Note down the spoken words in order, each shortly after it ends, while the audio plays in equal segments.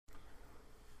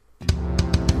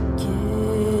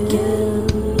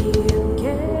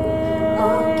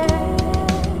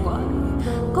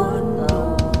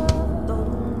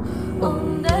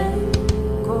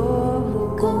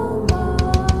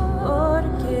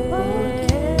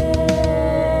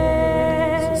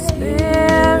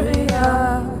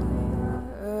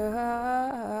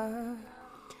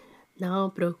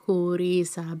procure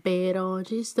saber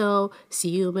onde estou,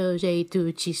 se o meu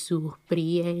jeito te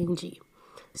surpreende.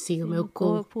 Se o meu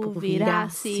corpo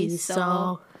virasse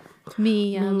sol,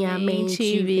 minha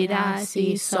mente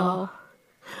virasse sol.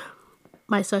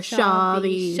 Mas só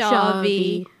chove,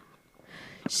 chove,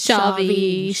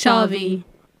 chove, chove.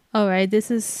 All right, this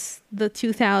is the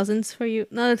 2000s for you.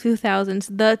 Not the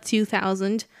 2000s, the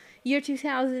 2000. Year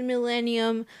 2000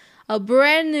 millennium. A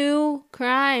brand new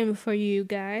crime for you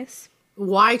guys.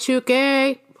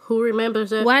 Y2K. Who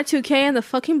remembers it? Y2K and the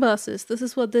fucking buses. This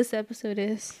is what this episode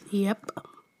is. Yep.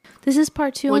 This is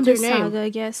part 2 What's on the your name? saga, I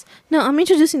guess. No, I'm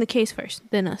introducing the case first,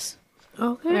 then us.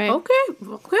 Okay, Right. okay.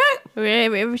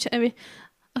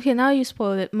 Okay, now you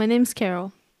spoiled it. My name's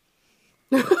Carol.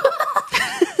 That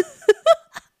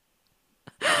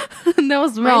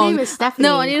was wrong. My name is Stephanie.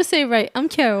 No, I need to say it right. I'm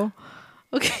Carol.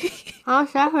 Okay. Oh,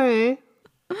 Stephanie.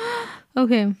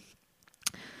 Okay.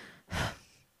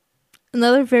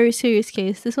 Another very serious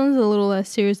case. This one's a little less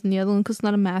serious than the other one because it's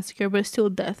not a massacre, but it's still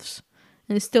deaths.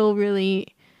 And it's still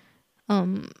really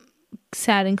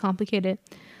sad and complicated.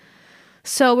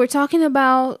 So we're talking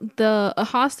about a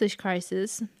hostage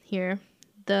crisis here.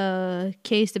 The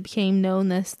case that became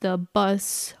known as the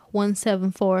Bus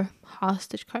 174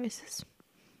 hostage crisis.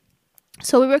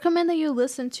 So we recommend that you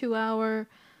listen to our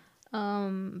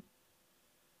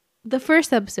the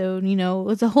first episode. You know,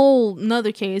 it's a whole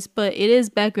nother case, but it is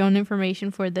background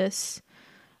information for this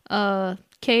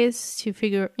case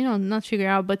to not figure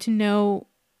out, but to know,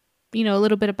 a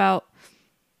little bit about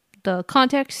the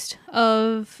context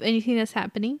of anything that's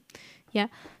happening. Yeah.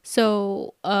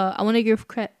 So I want to give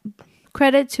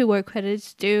credit to where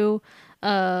credit's due.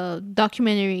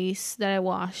 Documentaries that I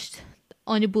watched,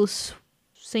 Ônibus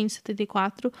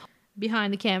 174,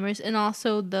 behind the cameras, and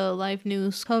also the live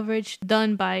news coverage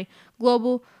done by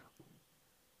Globo,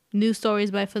 news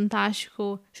stories by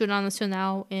Fantástico, Jornal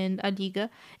Nacional, and A Liga,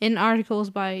 and articles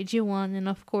by G1, and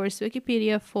of course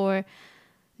Wikipedia for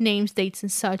names, dates,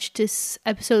 and such. This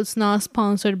episode's not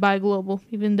sponsored by Globo,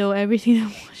 even though everything I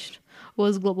watched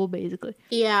was Globo, basically.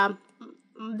 Yeah,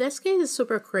 this case is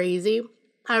super crazy.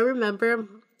 I remember,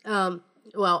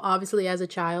 obviously as a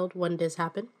child when this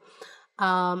happened,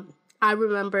 I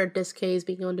remember this case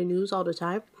being on the news all the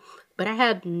time, but I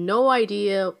had no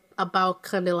idea about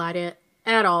Candelaria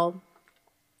at all.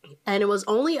 And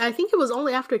I think it was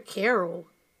only after Carol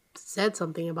said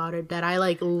something about it that I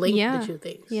linked the two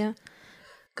things. Yeah.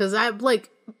 Because I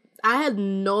had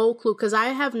no clue, because I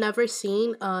have never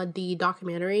seen the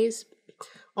documentaries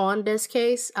on this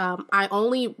case. I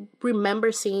only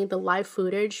remember seeing the live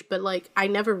footage, but I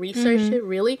never researched it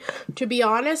really. To be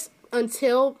honest,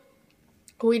 until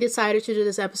we decided to do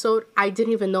this episode, I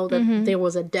didn't even know that there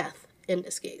was a death in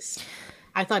this case.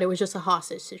 I thought it was just a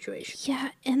hostage situation. Yeah,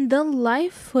 and the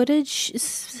live footage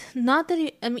is not that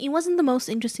it wasn't the most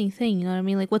interesting thing, you know what I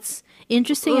mean? What's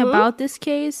interesting about this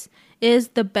case is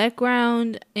the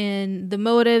background and the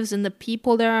motives and the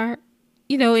people that are,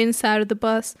 inside of the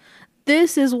bus.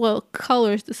 This is what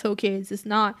colors this whole case. It's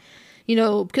not,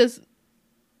 because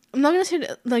I'm not going to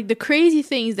say that, the crazy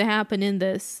things that happen in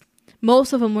this,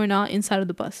 most of them were not inside of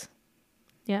the bus.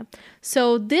 Yeah.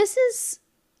 So this is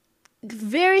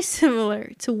very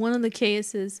similar to one of the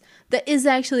cases that is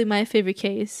actually my favorite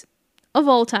case of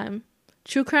all time.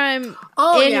 True crime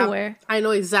anywhere. Yeah. I know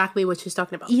exactly what she's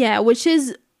talking about. Yeah, which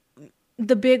is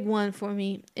the big one for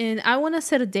me. And I want to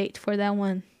set a date for that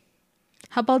one.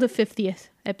 How about the 50th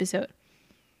episode?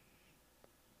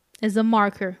 As a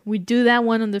marker. We do that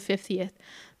one on the 50th.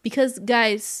 Because,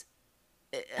 guys,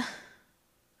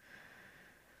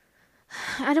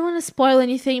 I don't want to spoil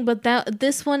anything, but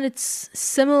this one, it's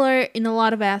similar in a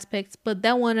lot of aspects, but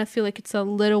that one I feel like it's a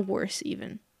little worse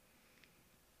even.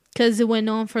 Because it went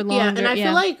on for longer. Yeah, and I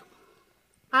feel like,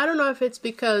 I don't know if it's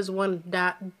because when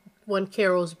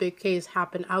Carol's big case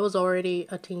happened, I was already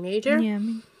a teenager. Yeah.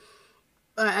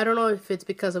 I don't know if it's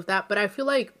because of that, but I feel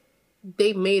like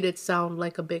they made it sound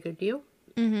like a bigger deal.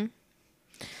 Mm-hmm.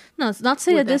 No, it's not to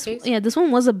say that this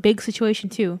one was a big situation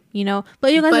too,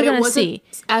 But you guys are going to see.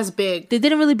 As big. They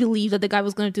didn't really believe that the guy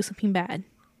was going to do something bad.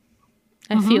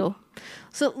 I feel.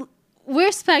 So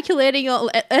we're speculating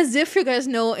as if you guys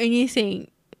know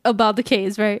anything about the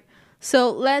case, right?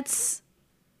 So let's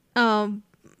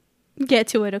get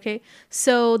to it, okay?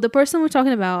 So the person we're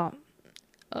talking about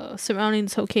surrounding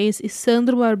this whole case is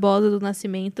Sandro Barbosa do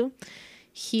Nascimento.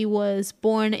 He was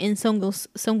born in São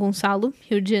Gonçalo,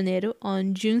 Rio de Janeiro,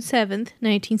 on June 7th,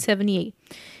 1978.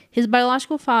 His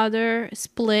biological father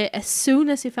split as soon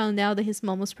as he found out that his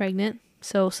mom was pregnant,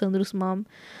 so Sandro's mom.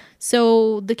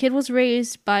 So the kid was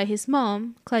raised by his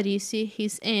mom, Clarice,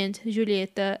 his aunt,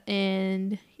 Julieta,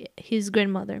 and his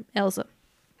grandmother, Elsa.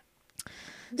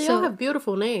 They all have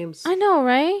beautiful names. I know,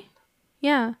 right?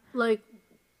 Yeah. Like,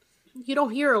 you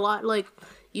don't hear a lot, like,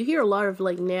 you hear a lot of,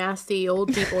 like, nasty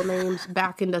old people names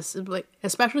back in the, like,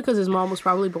 especially because his mom was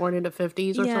probably born in the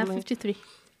 50s or something. 53.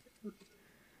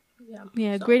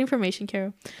 Yeah, so. Great information,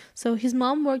 Carol. So his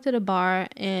mom worked at a bar,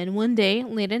 and one day,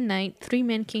 late at night, 3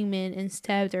 men came in and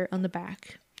stabbed her on the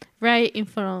back, right in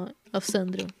front of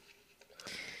Sandro.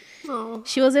 Oh.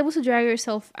 She was able to drag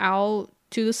herself out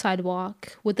to the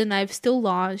sidewalk with the knife still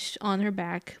lodged on her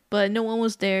back, but no one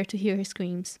was there to hear her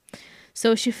screams.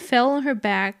 So she fell on her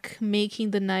back,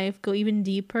 making the knife go even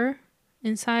deeper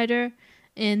inside her,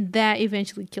 and that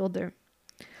eventually killed her.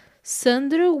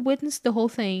 Sandro witnessed the whole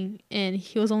thing, and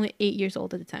he was only 8 years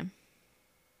old at the time.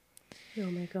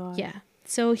 Oh my god. Yeah.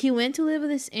 So he went to live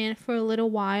with his aunt for a little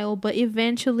while, but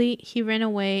eventually he ran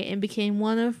away and became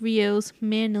one of Rio's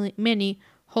many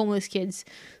homeless kids.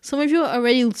 Some of you are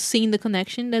already seen the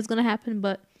connection that's going to happen,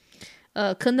 but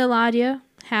Candelaria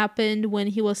happened when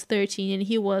he was 13, and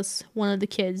he was one of the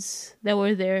kids that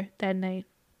were there that night.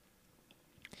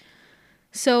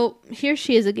 So here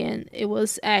she is again. It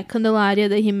was at Candelaria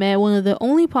that he met one of the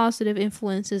only positive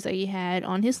influences that he had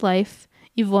on his life,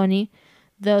 Ivone,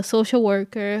 the social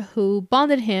worker who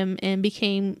bonded him and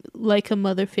became like a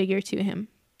mother figure to him.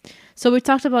 So we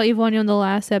talked about Ivone on the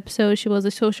last episode. She was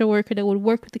a social worker that would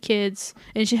work with the kids,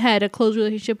 and she had a close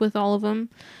relationship with all of them.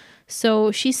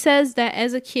 So she says that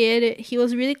as a kid, he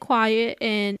was really quiet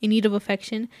and in need of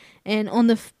affection. And on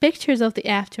the pictures of the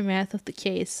aftermath of the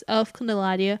case of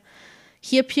Candelaria,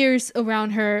 he appears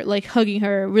around her, like hugging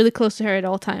her, really close to her at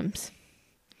all times.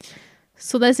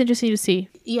 So that's interesting to see.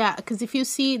 Yeah, because if you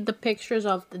see the pictures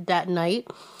of that night,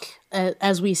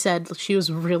 as we said, she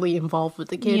was really involved with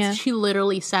the kids. Yeah. She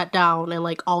literally sat down and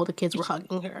like all the kids were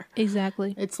hugging her.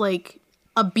 Exactly. It's like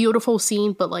a beautiful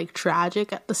scene, but like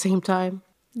tragic at the same time.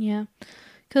 Yeah.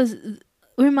 Because,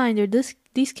 reminder,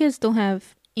 these kids don't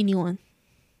have anyone.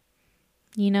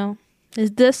 You know?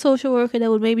 There's this social worker that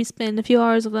would maybe spend a few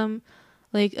hours with them,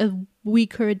 like a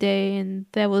week or a day, and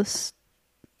that was,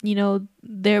 you know,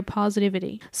 their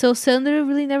positivity. So Sandro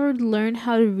really never learned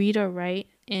how to read or write,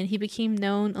 and he became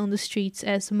known on the streets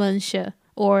as Mancha,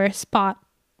 or spot,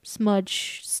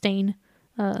 smudge, stain,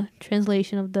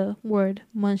 translation of the word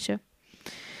Mancha.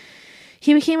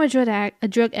 He became a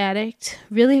drug addict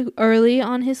really early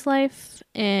on his life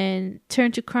and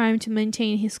turned to crime to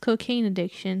maintain his cocaine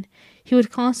addiction. He would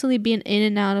constantly be in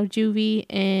and out of juvie,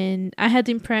 and I had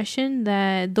the impression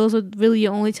that those were really the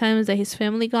only times that his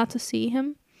family got to see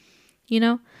him, you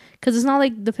know? Because it's not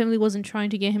like the family wasn't trying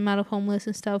to get him out of homeless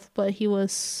and stuff, but he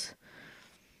didn't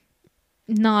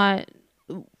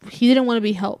want to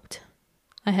be helped.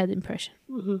 I had the impression.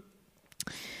 Mm-hmm.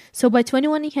 So by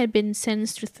 21, he had been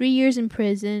sentenced to 3 years in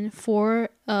prison for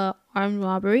armed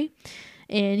robbery,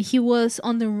 and he was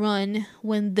on the run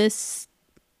when this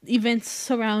events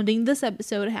surrounding this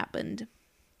episode happened.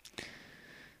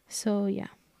 So yeah,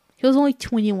 he was only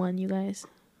 21, you guys.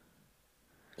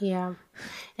 Yeah,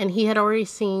 and he had already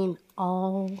seen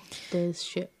all this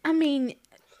shit. I mean,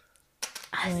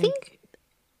 I think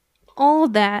all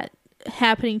that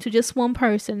happening to just one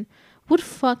person would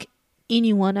fuck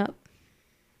anyone up.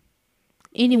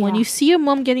 Anyone. Yeah. You see your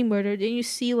mom getting murdered, and you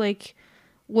see like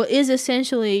what is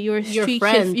essentially your street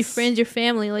friends. Your friends, your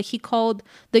family. Like he called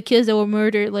the kids that were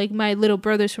murdered like my little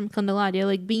brothers from Candelaria,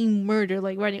 like being murdered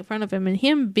like right in front of him, and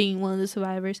him being one of the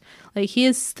survivors. Like he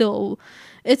is still,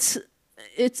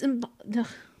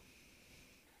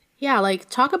 yeah, like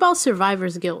talk about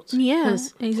survivor's guilt. Yeah,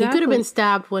 exactly. He could have been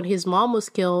stabbed when his mom was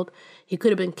killed. He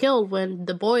could have been killed when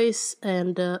the boys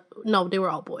and no, they were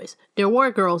all boys. There were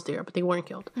girls there, but they weren't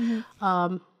killed.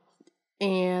 Mm-hmm.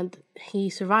 And he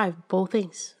survived both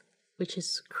things, which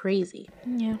is crazy.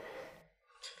 Yeah.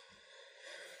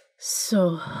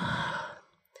 So,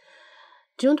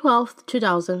 June 12th,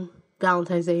 2000,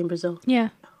 Valentine's Day in Brazil. Yeah.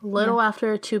 Little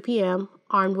after 2 p.m.,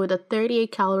 armed with a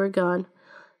 .38 caliber gun,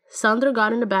 Sandro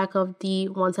got in the back of the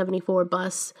 174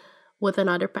 bus with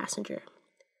another passenger,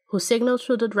 who signaled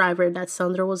to the driver that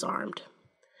Sandro was armed.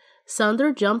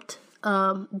 Sandro jumped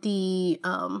what's the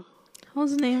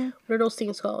name? What are those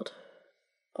things called?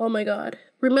 Oh my god.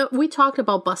 Remember, we talked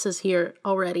about buses here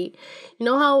already. You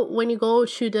know how when you go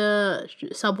to the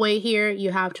subway here,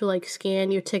 you have to like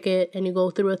scan your ticket and you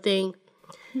go through a thing?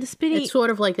 The spinning. It's sort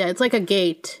of like that. It's like a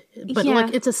gate, but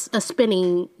like it's a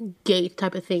spinning gate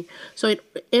type of thing. So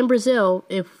in Brazil,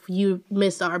 if you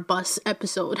missed our bus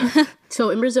episode, so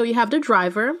in Brazil you have the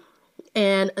driver,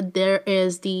 and there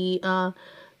is the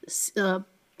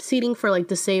seating for like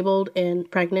disabled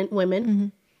and pregnant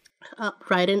women,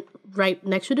 right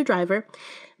next to the driver,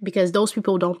 because those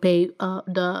people don't pay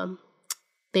the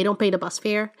They don't pay the bus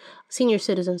fare. Senior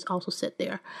citizens also sit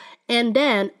there. And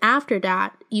then after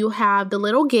that, you have the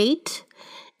little gate.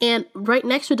 And right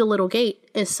next to the little gate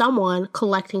is someone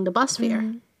collecting the bus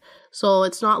fare. So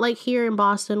it's not like here in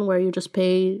Boston where you just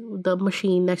pay the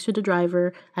machine next to the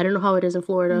driver. I don't know how it is in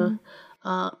Florida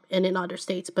and in other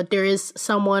states. But there is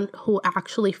someone who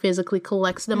actually physically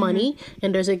collects the money.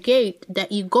 And there's a gate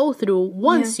that you go through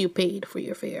once you paid for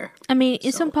your fare. I mean,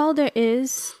 in São Paulo, there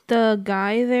is the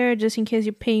guy there just in case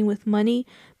you're paying with money.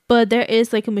 But there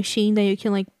is like a machine that you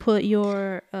can like put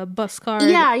your bus card.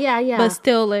 Yeah. But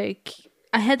still, like,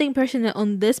 I had the impression that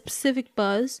on this specific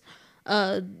bus,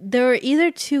 there were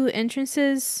either two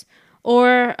entrances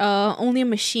or only a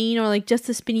machine or like just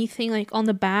a spinny thing like on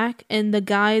the back, and the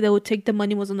guy that would take the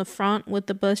money was on the front with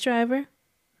the bus driver.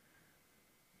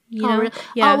 You know? Really?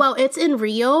 Yeah. Oh, well, it's in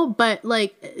Rio, but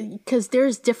like, because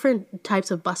there's different types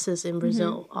of buses in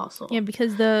Brazil also. Yeah,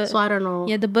 because So I don't know.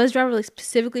 Yeah, the bus driver like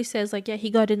specifically says like, yeah, he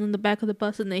got in on the back of the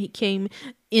bus and then he came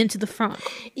into the front.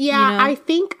 Yeah, you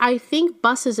know? I think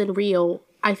buses in Rio.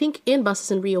 I think in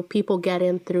buses in Rio, people get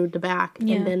in through the back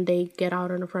and then they get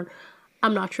out on the front.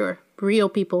 I'm not sure. Rio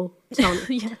people tell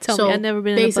me. Yeah, tell me. I've never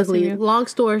been in a bus in Rio. Long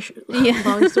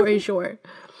story short,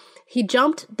 he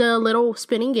jumped the little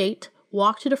spinning gate,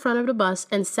 walked to the front of the bus,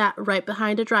 and sat right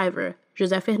behind the driver,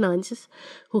 José Fernandes,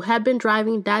 who had been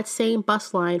driving that same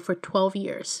bus line for 12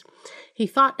 years. He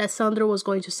thought that Sandro was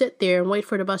going to sit there and wait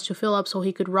for the bus to fill up so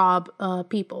he could rob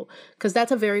people. Because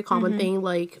that's a very common thing.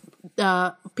 Like,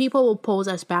 people will pose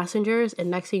as passengers,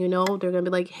 and next thing you know, they're going to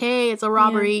be like, hey, it's a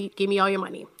robbery. Give me all your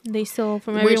money. They steal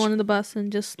from everyone on the bus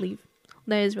and just leave.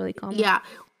 That is really common. Yeah.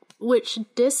 Which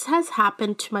this has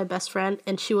happened to my best friend,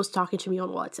 and she was talking to me on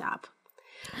WhatsApp.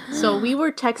 So we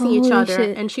were texting each other,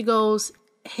 and she goes,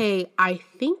 hey, I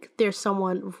think there's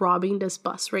someone robbing this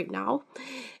bus right now.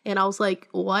 And I was like,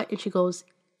 what? And she goes,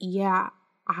 yeah,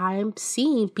 I'm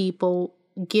seeing people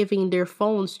giving their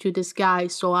phones to this guy,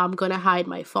 so I'm going to hide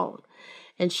my phone.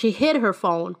 And she hid her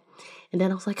phone. And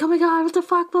then I was like, oh my God, what the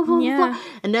fuck? Blah, blah, blah.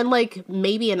 And then like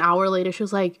maybe an hour later, she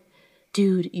was like,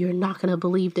 dude, you're not going to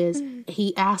believe this.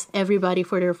 He asked everybody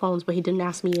for their phones, but he didn't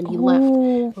ask me and he left.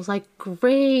 I was like,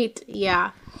 great.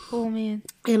 Yeah. Oh, man.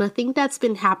 And I think that's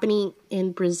been happening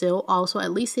in Brazil also,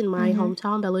 at least in my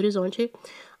hometown, Belo Horizonte.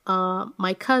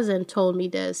 My cousin told me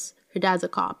this. Her dad's a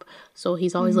cop. So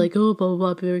he's always like, oh, blah, blah,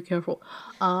 blah, be very careful.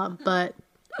 But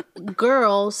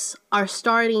girls are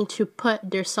starting to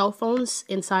put their cell phones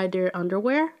inside their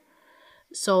underwear.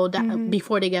 So that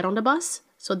before they get on the bus.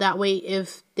 So that way,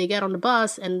 if they get on the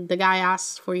bus and the guy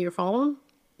asks for your phone,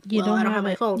 I don't have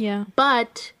my phone. Yeah.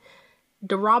 But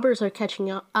the robbers are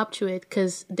catching up to it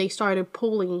because they started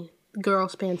pulling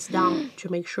girls' pants down to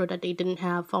make sure that they didn't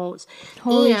have phones.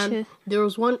 Holy and shit. there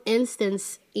was one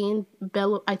instance in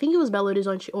I think it was Belo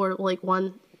Horizonte or like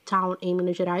one town in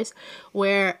Minas Gerais,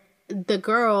 where the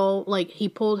girl, like, he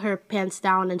pulled her pants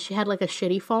down and she had like a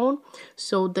shitty phone.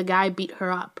 So the guy beat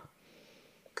her up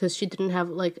because she didn't have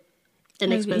like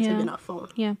an expensive enough phone.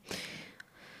 Yeah.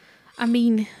 I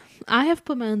mean, I have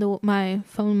put my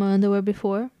phone in my underwear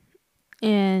before.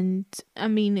 And, I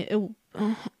mean,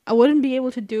 I wouldn't be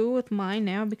able to do it with mine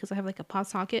now because I have, like, a pot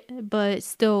socket. But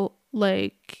still,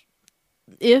 like,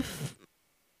 if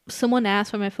someone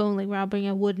asked for my phone, like, robbing,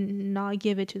 I would not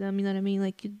give it to them. You know what I mean?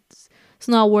 Like, it's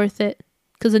not worth it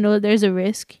because I know that there's a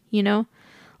risk, you know?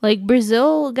 Like,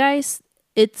 Brazil, guys,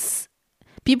 it's...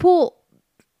 People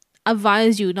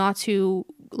advise you not to,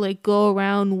 like, go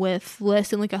around with less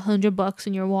than, like, $100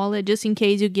 in your wallet just in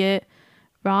case you get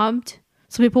robbed.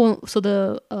 So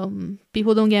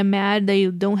people don't get mad that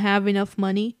you don't have enough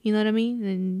money. You know what I mean?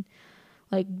 And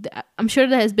like, I'm sure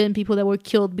there has been people that were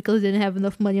killed because they didn't have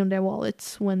enough money on their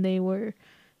wallets when they were,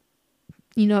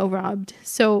 you know, robbed.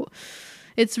 So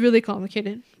it's really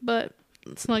complicated, but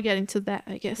let's not get into that,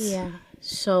 I guess. Yeah.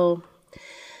 So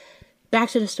back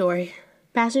to the story.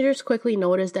 Passengers quickly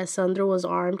noticed that Sandro was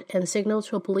armed and signaled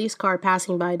to a police car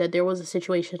passing by that there was a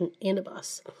situation in the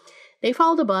bus. They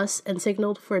followed the bus and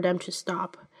signaled for them to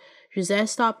stop. José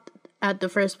stopped at the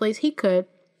first place he could,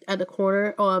 at the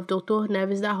corner of Dr.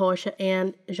 Neves da Rocha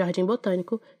and Jardim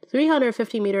Botânico,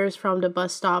 350 meters from the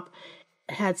bus stop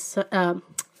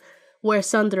where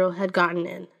Sandro had gotten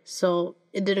in. So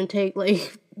it didn't take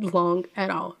like long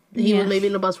at all. He was maybe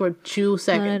in the bus for 2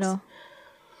 seconds. Not at all.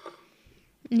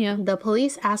 Yeah. The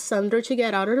police asked Sandro to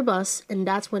get out of the bus, and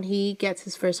that's when he gets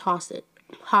his first hostage,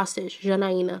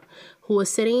 Janaína, who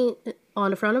was sitting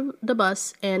on the front of the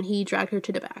bus, and he dragged her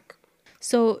to the back.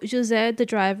 So José, the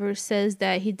driver, says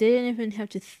that he didn't even have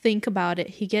to think about it.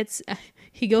 He gets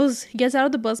out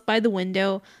of the bus by the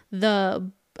window.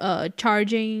 The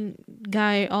charging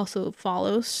guy also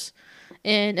follows,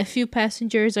 and a few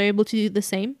passengers are able to do the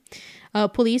same. A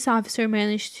police officer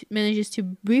manages to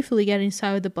briefly get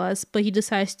inside the bus, but he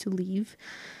decides to leave.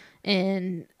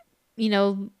 And, you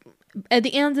know, at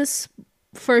the end of this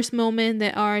first moment,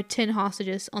 there are 10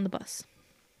 hostages on the bus.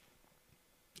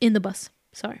 In the bus,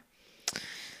 sorry.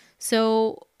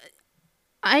 So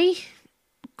I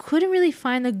couldn't really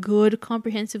find a good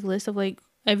comprehensive list of like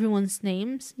everyone's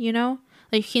names, you know?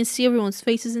 Like you can see everyone's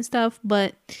faces and stuff,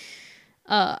 but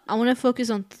I want to focus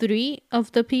on 3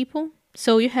 of the people.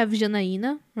 So you have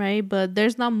Janaína, right? But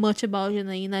there's not much about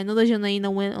Janaína. I know that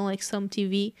Janaína went on like some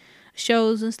TV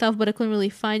shows and stuff, but I couldn't really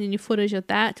find any footage of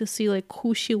that to see like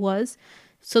who she was.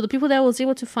 So the people that I was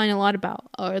able to find a lot about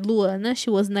are Luana. She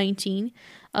was 19,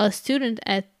 a student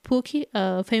at PUC,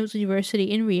 a famous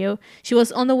university in Rio. She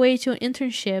was on the way to an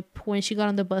internship when she got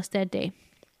on the bus that day.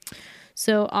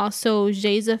 So also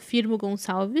Geisa Firmo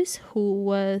Gonçalves, who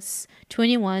was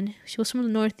 21. She was from the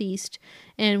Northeast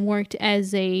and worked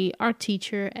as a art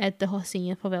teacher at the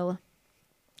Rocinha favela.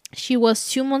 She was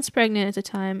 2 months pregnant at the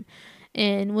time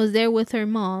and was there with her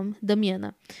mom,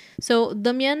 Damiana. So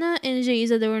Damiana and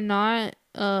Geisa, they were not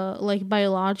like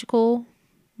biological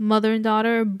mother and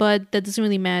daughter, but that doesn't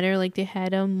really matter. Like they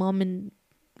had a mom and,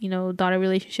 you know, daughter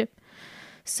relationship.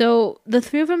 So the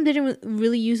 3 of them didn't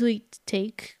really usually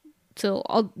take. So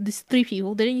all these 3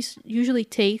 people didn't usually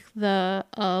take the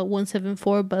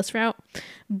 174 bus route,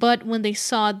 but when they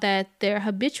saw that their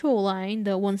habitual line,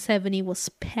 the 170, was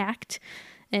packed,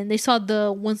 and they saw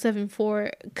the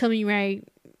 174 coming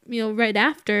right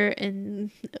after and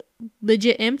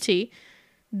legit empty,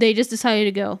 they just decided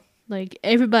to go. Like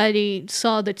everybody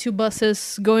saw the 2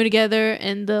 buses going together,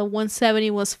 and the 170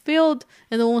 was filled,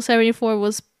 and the 174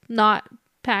 was not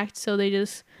packed, so they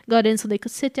just got in so they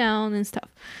could sit down and stuff.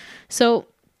 So,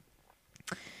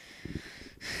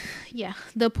 yeah,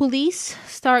 the police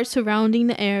start surrounding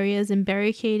the areas and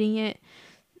barricading it.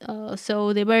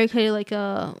 So they barricaded like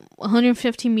a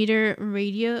 150-meter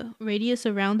radius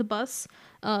around the bus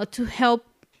to help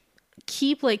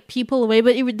keep like people away.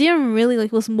 But it didn't really, like,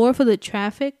 it was more for the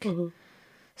traffic. Mm-hmm.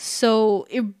 So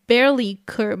it barely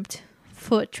curbed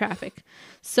foot traffic.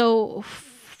 So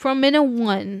from minute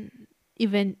 1,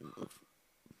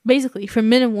 basically, from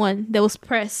minute 1, there was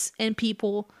press and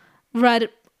people right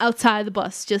outside the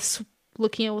bus just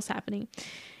looking at what's happening.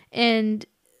 And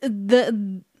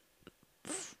that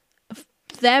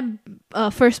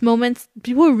first moment,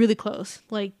 people were really close,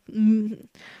 like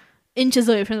inches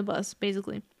away from the bus,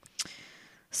 basically.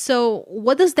 So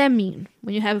what does that mean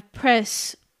when you have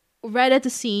press right at the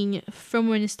scene from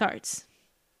when it starts?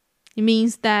 It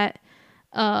means that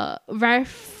right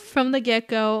from the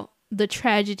get-go, the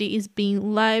tragedy is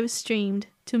being live streamed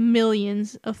to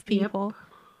millions of people.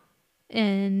 Yep.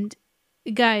 And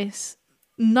guys,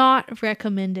 not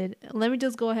recommended. Let me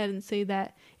just go ahead and say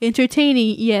that.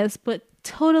 Entertaining, yes, but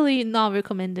totally not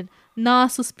recommended.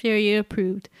 Not Suspiria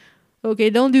approved. Okay,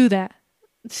 don't do that.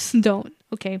 Just don't.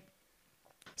 Okay.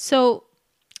 So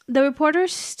the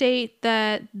reporters state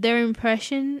that their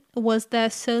impression was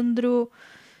that Sandro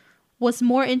was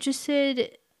more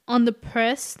interested on the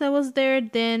press that was there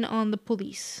than on the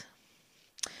police.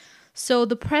 So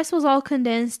the press was all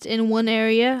condensed in one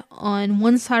area on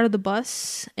one side of the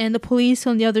bus and the police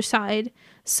on the other side.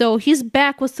 So his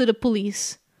back was to the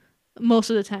police most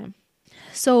of the time.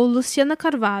 So Luciana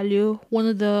Carvalho, one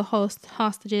of the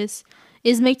hostages,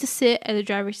 is made to sit at the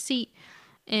driver's seat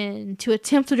and to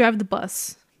attempt to drive the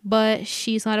bus. But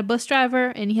she's not a bus driver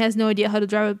and he has no idea how to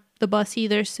drive the bus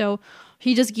either. So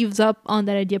he just gives up on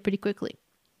that idea pretty quickly.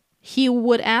 He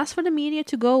would ask for the media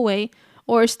to go away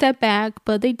or step back,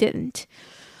 but they didn't.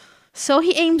 So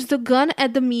he aims the gun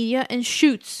at the media and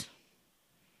shoots.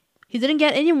 He didn't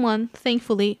get anyone,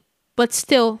 thankfully, but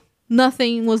still,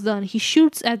 nothing was done. He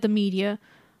shoots at the media,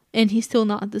 and he's still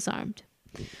not disarmed.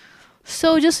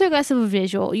 So just so you guys have a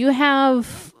visual, you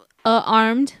have an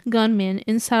armed gunman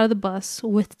inside of the bus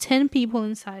with 10 people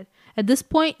inside. At this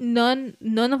point, none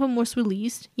of them was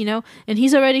released, and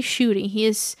he's already shooting. He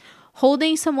is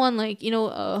holding someone,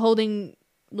 holding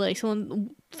like someone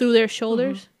through their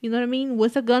shoulders, you know what I mean,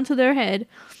 with a gun to their head.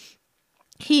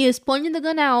 He is pointing the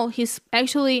gun out. He's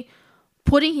actually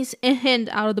putting his hand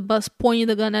out of the bus, pointing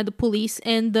the gun at the police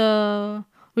and the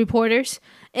reporters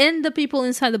and the people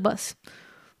inside the bus.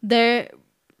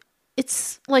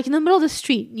 It's like in the middle of the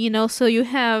street, so you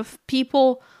have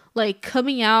people like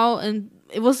coming out, and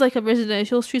it was like a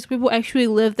residential street, so people actually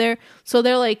live there. So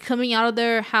they're like coming out of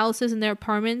their houses and their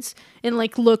apartments and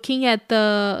like looking at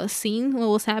the scene, what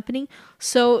was happening.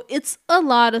 So it's a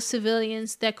lot of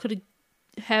civilians that could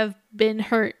have been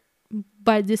hurt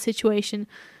by this situation.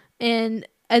 And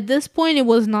at this point, it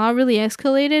was not really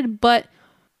escalated, but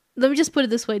let me just put it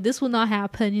this way. This will not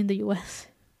happen in the US.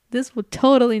 This would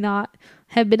totally not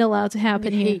have been allowed to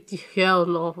happen here. Hell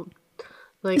no.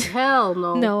 Like, hell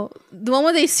no. No. The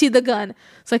moment they see the gun,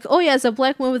 it's like, oh yeah, it's a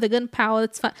black woman with a gun power,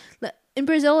 that's fine. In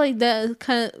Brazil, like, that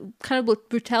kind of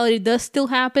brutality does still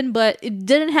happen, but it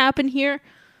didn't happen here.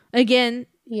 Again,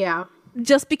 yeah,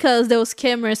 just because there was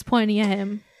cameras pointing at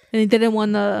him and he didn't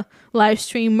want to live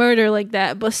stream murder like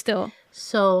that, but still.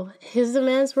 So his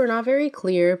demands were not very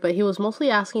clear, but he was mostly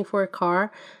asking for a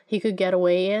car he could get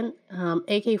away in,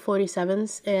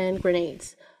 AK-47s and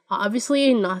grenades.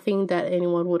 Obviously nothing that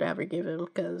anyone would ever give him,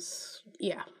 because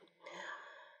yeah.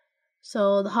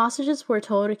 So the hostages were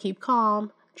told to keep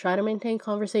calm, try to maintain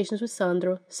conversations with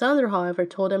Sandro. Sandro, however,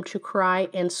 told them to cry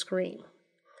and scream.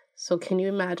 So can you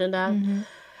imagine that? Mm-hmm.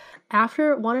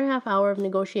 After 1.5 hours of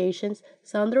negotiations,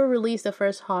 Sandro released the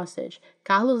first hostage,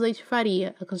 Carlos Leite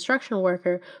Faria, a construction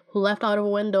worker who left out of a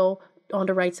window on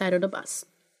the right side of the bus.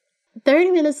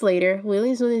 30 minutes later,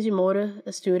 Williams Nunes de Moura,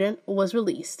 a student, was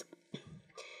released.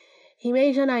 He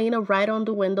made Janaína write on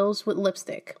the windows with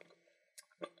lipstick.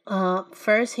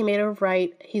 First, he made her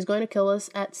write, "He's going to kill us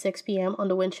at 6 p.m. on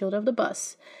the windshield of the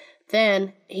bus."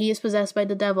 Then, "He is possessed by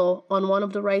the devil" on one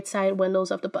of the right side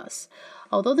windows of the bus.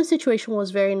 Although the situation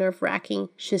was very nerve-wracking,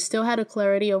 she still had a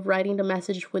clarity of writing the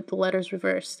message with the letters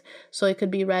reversed, so it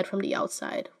could be read from the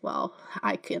outside. Well,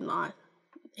 I could not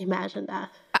imagine that.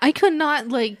 I could not,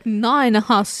 like, not in a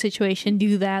hostage situation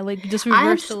do that. Like, just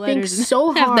reverse the letters. I think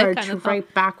so hard to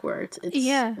write backwards.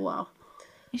 Yeah. Wow.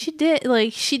 She did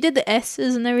the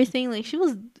S's and everything. Like,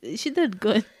 she did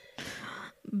good.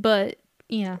 But,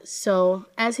 yeah. So,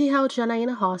 as he held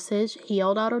Janaína hostage, he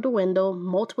yelled out of the window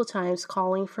multiple times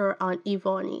calling for Aunt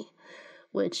Ivone,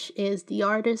 which is the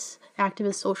artist,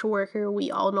 activist, social worker we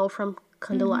all know from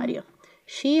Candelaria. Mm-hmm.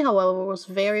 She, however, was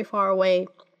very far away,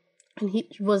 and he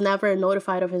was never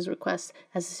notified of his request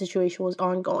as the situation was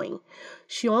ongoing.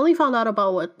 She only found out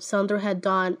about what Sandro had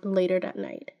done later that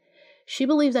night. She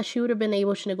believes that she would have been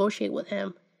able to negotiate with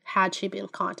him had she been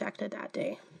contacted that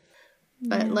day.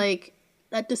 But, like,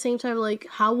 at the same time, like,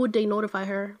 how would they notify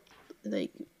her?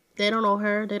 Like, they don't know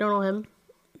her. They don't know him.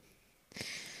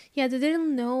 Yeah, they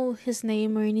didn't know his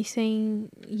name or anything,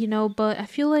 you know, but I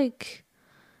feel like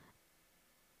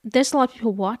there's a lot of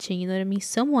people watching, you know what I mean?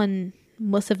 Someone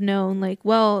must have known, like,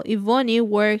 well, Ivone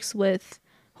works with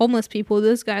homeless people.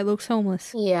 This guy looks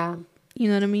homeless. Yeah. You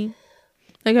know what I mean?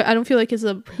 Like, I don't feel like it's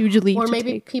a huge leap. Or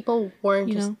maybe people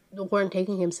weren't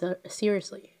taking him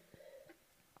seriously.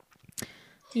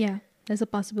 Yeah, there's a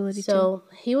possibility too. So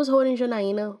he was holding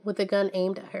Janaína with a gun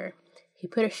aimed at her. He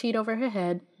put a sheet over her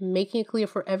head, making it clear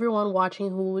for everyone watching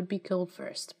who would be killed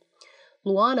first.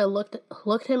 Luana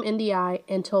looked him in the eye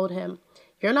and told him,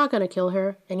 "You're not going to kill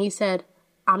her." And he said,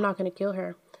 "I'm not going to kill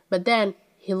her." But then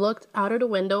he looked out of the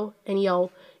window and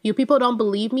yelled, "You people don't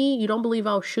believe me? You don't believe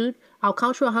I'll shoot? I'll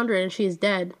count to 100 and she is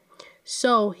dead."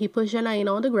 So he puts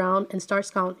Janaína on the ground and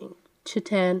starts counting to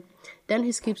 10. Then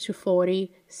he skips to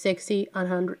 40, 60,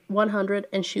 100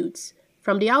 and shoots.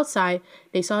 From the outside,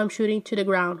 they saw him shooting to the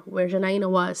ground where Janaína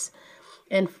was.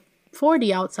 And for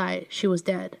the outside, she was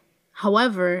dead.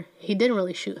 However, he didn't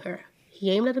really shoot her.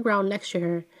 He aimed at the ground next to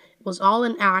her. It was all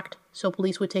an act, so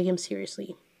police would take him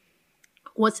seriously.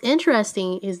 What's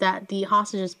interesting is that the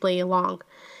hostages play along.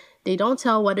 They don't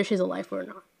tell whether she's alive or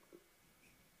not.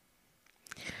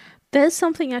 There's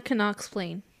something I cannot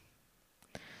explain.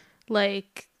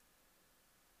 Like,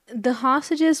 the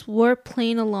hostages were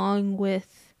playing along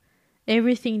with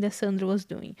everything that Sandro was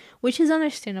doing, which is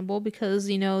understandable because,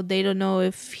 you know, they don't know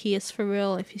if he is for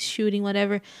real, if he's shooting,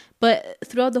 whatever. But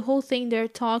throughout the whole thing, they're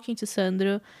talking to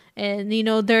Sandro and, you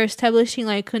know, they're establishing,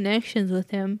 like, connections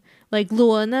with him. Like,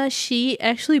 Luana, she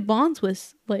actually bonds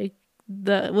with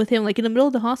him, like, in the middle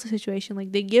of the hostage situation.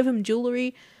 Like, they give him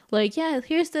jewelry. Like, yeah,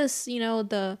 here's this, you know,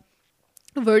 the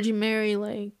Virgin Mary,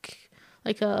 like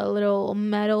a little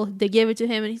medal. They give it to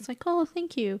him and he's like, "Oh,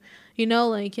 thank you." You know,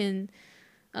 like, and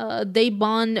they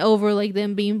bond over, like,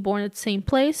 them being born at the same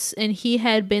place. And he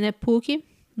had been at PUC,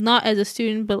 not as a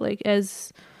student, but, like,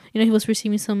 as, you know, he was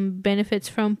receiving some benefits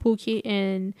from PUC.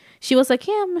 And she was like,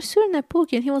 "Yeah, I'm a student at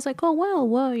PUC." And he was like, "Oh,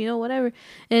 well, you know, whatever."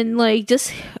 And, like,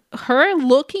 just her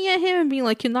looking at him and being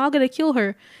like, "You're not gonna kill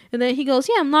her." And then he goes,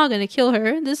 "Yeah, I'm not gonna kill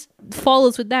her." This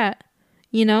follows with that,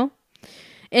 you know?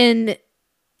 And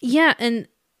yeah, and,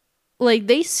 like,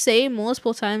 they say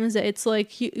multiple times that it's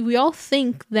like we all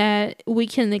think that we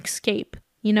can escape,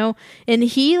 you know? And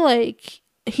he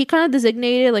kind of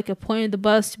designated, like, a point of the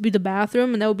bus to be the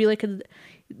bathroom, and that would be like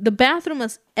the bathroom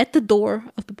is at the door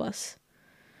of the bus.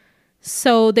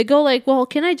 So they go like, "Well,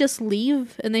 can I just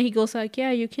leave?" And then he goes like,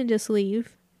 "Yeah, you can just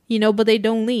leave," you know, but they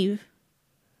don't leave.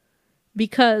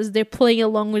 because they're playing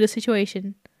along with the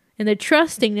situation. And they're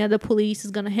trusting that the police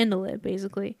is going to handle it,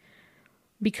 basically.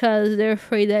 Because they're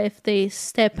afraid that if they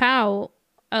step out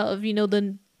of,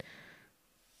 the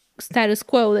status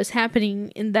quo that's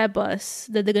happening in that bus,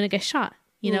 that they're going to get shot,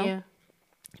 Yeah.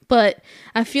 But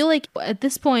I feel like at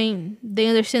this point, they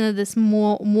understand that it's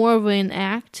more of an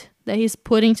act that he's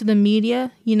putting to the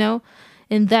media,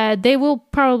 and that they will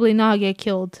probably not get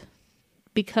killed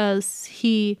because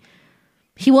he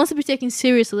wants to be taken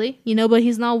seriously, but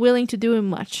he's not willing to do it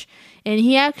much. And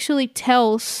he actually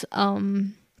tells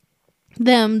them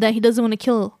that he doesn't want to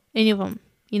kill any of them,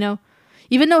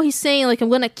 Even though he's saying, like, I'm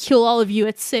going to kill all of you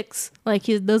at 6, like,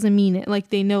 he doesn't mean it. Like,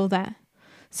 they know that.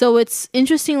 So it's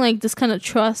interesting, like, this kind of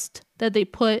trust that they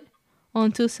put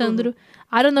onto Sandro.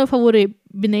 I don't know if I would have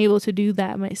been able to do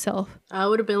that myself. I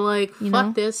would have been like,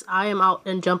 fuck this, I am out,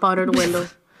 and jump out of the window.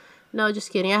 No, just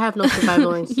kidding. I have no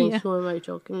survival instincts. Who am I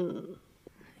joking?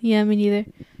 Yeah, me neither.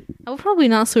 I would probably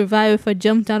not survive if I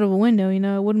jumped out of a window,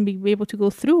 I wouldn't be able to go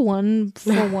through one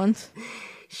for once.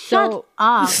 Shut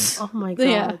up. Oh my God.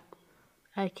 Yeah.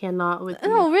 I cannot with you.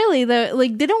 No, really.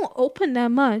 They don't open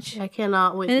that much. I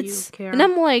cannot with you, Kara. And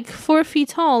I'm like 4 feet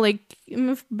tall. Like,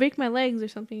 if I break my legs or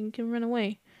something, you can run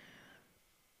away.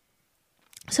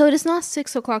 So it is not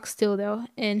 6 o'clock still, though.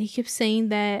 And he keeps saying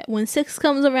that when 6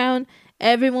 comes around,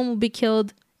 everyone will be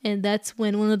killed. And that's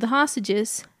when one of the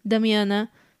hostages, Damiana,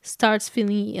 starts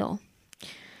feeling ill.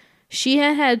 She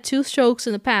had 2 strokes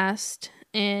in the past,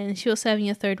 and she was having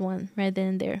a third one right then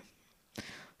and there.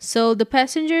 So the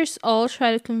passengers all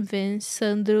try to convince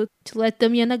Sandro to let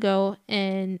Damiana go,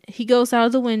 and he goes out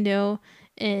of the window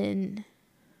and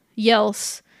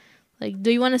yells, like, do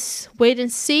you want to wait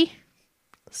and see?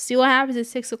 See what happens at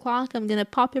 6 o'clock? I'm going to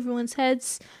pop everyone's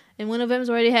heads, and one of them is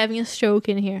already having a stroke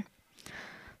in here.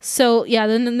 So, yeah,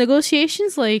 the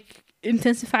negotiations, like,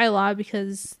 intensify a lot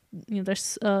because,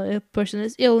 there's a person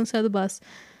that's ill inside the bus,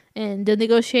 and the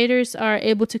negotiators are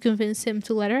able to convince him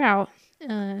to let her out.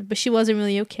 But she wasn't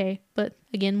really okay. But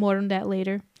again, more on that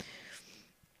later.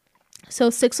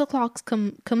 So 6 o'clock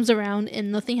comes around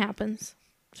and nothing happens.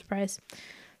 Surprise.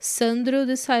 Sandro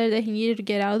decided that he needed to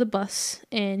get out of the bus.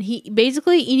 And he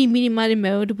basically eeny meeny miny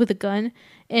mode with a gun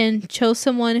and chose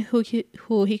someone who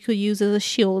he could use as a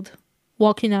shield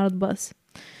walking out of the bus.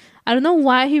 I don't know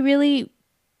why he really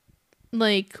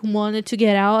wanted to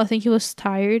get out. I think he was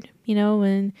tired,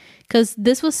 and because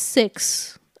this was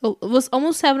 6. It was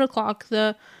almost 7 o'clock.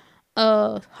 The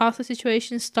hostage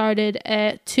situation started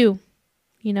at 2,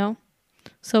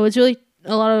 So it's really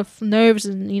a lot of nerves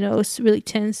and, it's really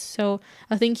tense. So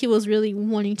I think he was really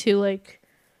wanting to,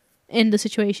 end the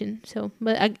situation. So,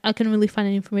 but I couldn't really find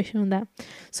any information on that.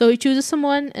 So he chooses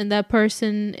someone, and that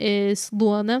person is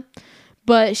Luana.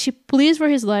 But she pleads for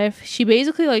his life. She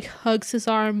basically, hugs his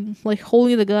arm,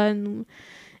 holding the gun.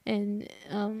 And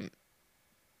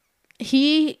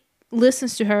he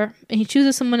listens to her, and he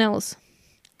chooses someone else,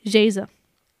 Geisa.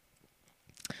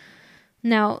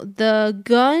 Now, the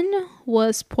gun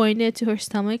was pointed to her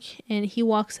stomach, and he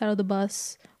walks out of the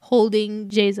bus holding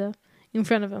Geisa in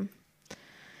front of him.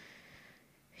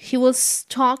 He was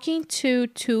talking to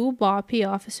 2 BOPE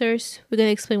officers. We're going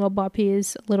to explain what BOPE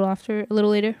is a little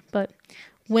later, but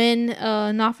when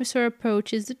an officer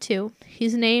approaches the 2,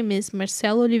 his name is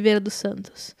Marcelo Oliveira dos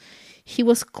Santos. He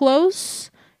was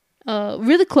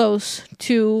really close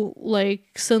to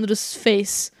Sandro's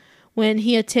face when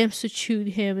he attempts to shoot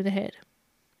him in the head.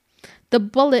 The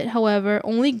bullet, however,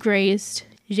 only grazed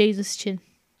Geisa's chin.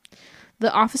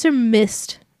 The officer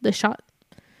missed the shot.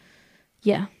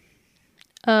 Yeah.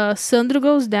 Sandro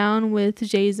goes down with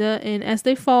Geisa, and as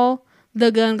they fall,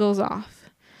 the gun goes off.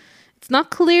 It's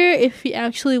not clear if he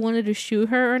actually wanted to shoot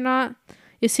her or not.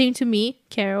 It seemed to me,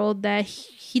 Carol, that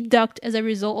he ducked as a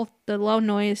result of the loud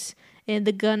noise, and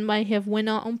the gun might have went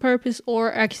out on purpose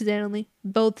or accidentally.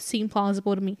 Both seem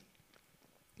plausible to me.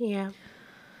 Yeah.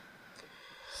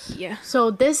 Yeah.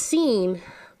 So this scene,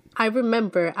 I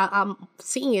remember, I'm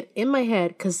seeing it in my head,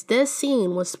 because this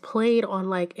scene was played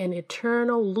on an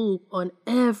eternal loop on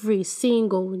every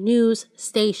single news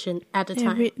station at the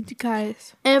time.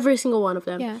 Every single one of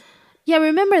them. Yeah. Yeah,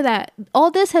 remember that. All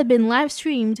this had been live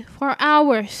streamed for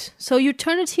hours. So you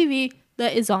turn the TV,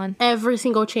 that is on. Every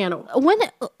single channel.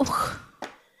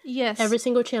 Yes. Every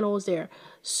single channel was there.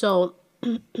 So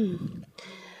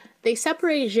they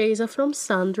separate Geisa from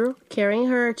Sandro, carrying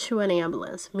her to an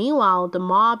ambulance. Meanwhile, the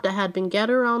mob that had been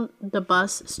gathered around the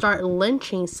bus start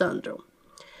lynching Sandro.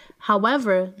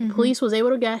 However, police was able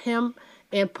to get him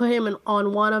and put him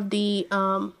on one of the...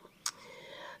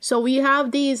 So we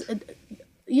have these...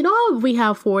 we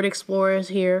have Ford Explorers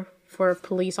here for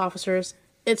police officers.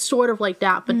 it's sort of like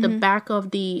that, but the back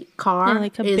of the car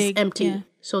like a is big, empty. yeah.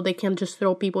 So they can just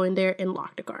throw people in there and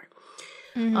lock the car.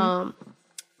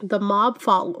 The mob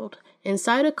followed.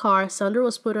 Inside the car, Sandra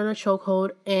was put on a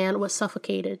chokehold and was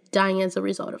suffocated, dying as a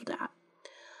result of that.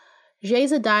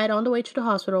 Geisa died on the way to the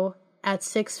hospital at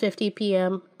 6:50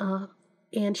 p.m.,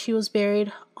 and she was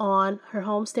buried on her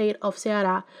home state of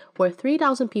Ceará, where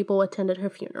 3,000 people attended her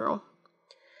funeral.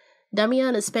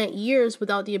 Damiana spent years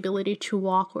without the ability to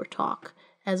walk or talk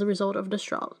as a result of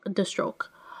the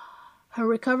stroke. Her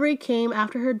recovery came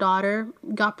after her daughter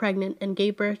got pregnant and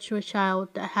gave birth to a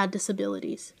child that had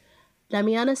disabilities.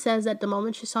 Damiana says that the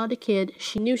moment she saw the kid,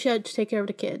 she knew she had to take care of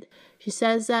the kid. She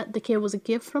says that the kid was a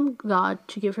gift from God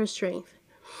to give her strength.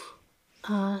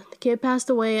 The kid passed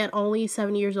away at only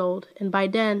 7 years old, and by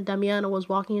then, Damiana was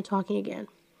walking and talking again.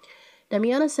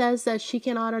 Damiana says that she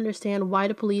cannot understand why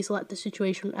the police let the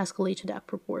situation escalate to that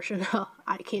proportion.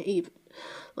 I can't even.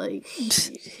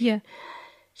 Yeah.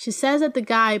 She says that the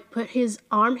guy put his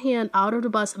armed hand out of the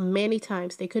bus many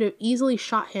times. They could have easily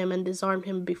shot him and disarmed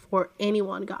him before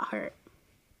anyone got hurt.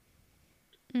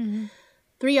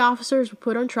 3 officers were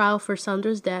put on trial for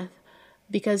Sandra's death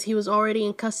because he was already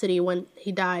in custody when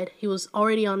he died. He was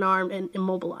already unarmed and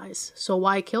immobilized. So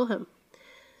why kill him?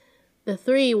 The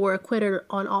 3 were acquitted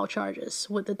on all charges,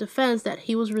 with the defense that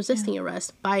he was resisting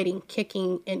arrest, biting,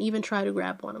 kicking, and even tried to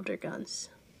grab one of their guns.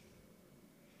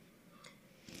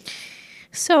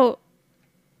 So,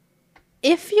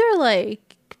 if you're,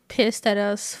 like, pissed at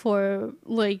us for,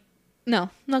 like, no, I'm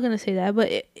not gonna say that, but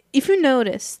if you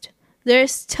noticed,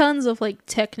 there's tons of, like,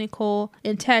 technical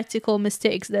and tactical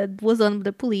mistakes that was done with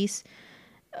the police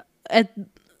at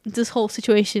this whole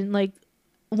situation, like,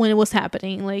 when it was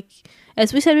happening. Like,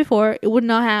 as we said before, it would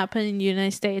not happen in the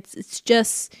United States. It's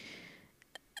just,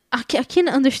 I can't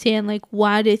understand, like,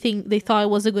 why they thought it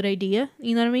was a good idea,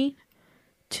 you know what I mean?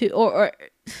 Or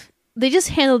they just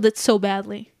handled it so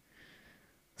badly,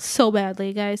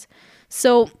 guys.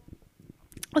 So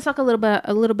let's talk a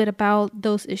little bit about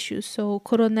those issues. So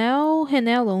Coronel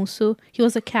René Alonso, he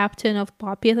was a captain of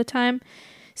BOPE at the time,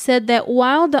 said that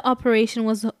while the operation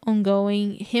was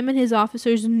ongoing, him and his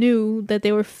officers knew that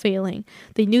they were failing.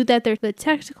 They knew that the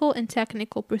tactical and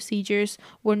technical procedures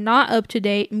were not up to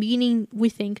date, meaning we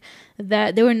think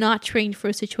that they were not trained for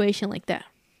a situation like that.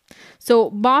 So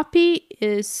BOPE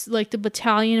is like the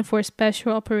battalion for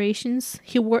special operations.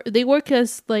 They work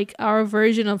as like our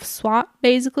version of SWAT,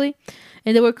 basically.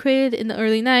 And they were created in the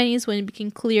early 90s when it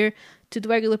became clear to the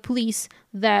regular police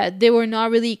that they were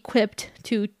not really equipped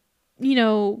to, you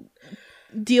know,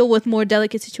 deal with more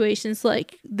delicate situations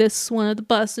like this one of the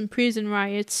bus and prison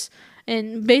riots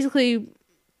and basically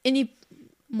any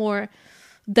more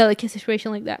delicate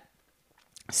situation like that.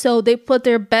 So they put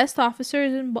their best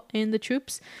officers in the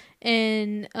troops,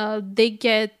 and they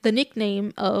get the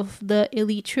nickname of the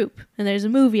elite troop. And there's a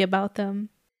movie about them.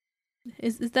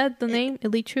 Is that the name?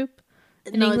 Elite troop?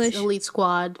 In English? It's Elite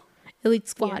Squad. Elite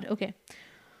Squad, yeah. Okay.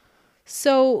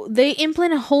 So they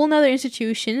implement a whole nother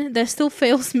institution that still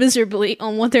fails miserably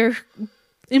on what they're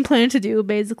implanted to do,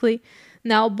 basically.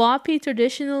 Now, BOPE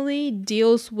traditionally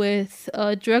deals with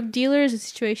drug dealers and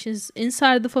situations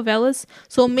inside the favelas.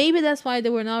 So maybe that's why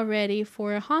they were not ready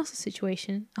for a hostage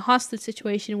situation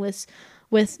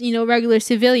with you know, regular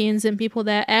civilians and people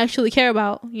that actually care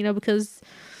about, you know, because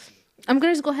I'm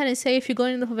going to just go ahead and say if you're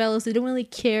going in the favelas, they don't really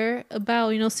care about,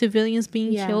 you know, civilians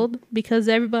being killed because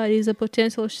everybody is a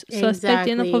potential suspect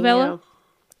in a favela,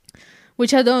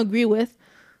 which I don't agree with.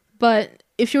 But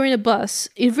if you're in a bus,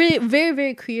 it's really very,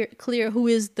 very clear who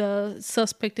is the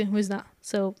suspect and who is not.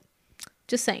 So,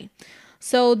 just saying.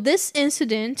 So, this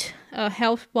incident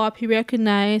helped BOPE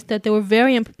recognize that they were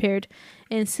very unprepared.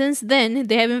 And since then,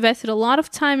 they have invested a lot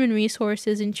of time and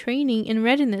resources in training and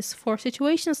readiness for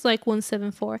situations like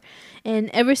 174. And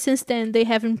ever since then, they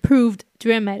have improved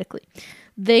dramatically.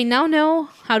 They now know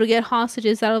how to get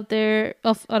hostages out of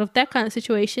that kind of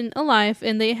situation alive,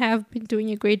 and they have been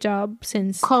doing a great job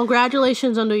since.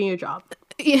 Congratulations on doing your job.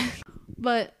 Yeah,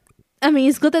 but I mean,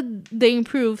 it's good that they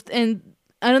improved, and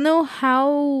I don't know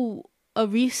how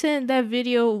recent that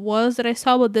video was that I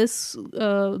saw with this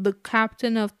the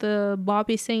captain of the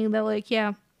BOPE saying that, like,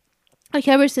 yeah, like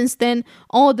ever since then,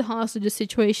 all the hostage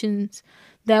situations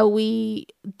that we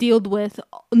dealt with,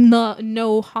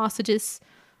 no hostages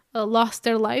lost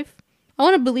their life. I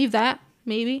want to believe that,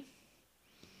 maybe,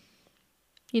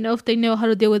 you know, if they know how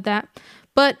to deal with that.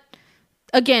 But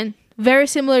again, very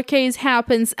similar case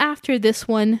happens after this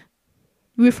one.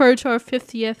 Refer to our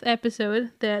 50th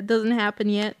episode that hadn't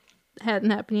happened yet,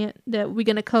 that we're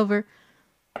gonna cover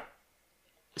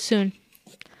soon.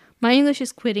 My English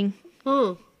is quitting.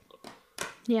 Yeah.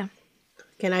 Yeah.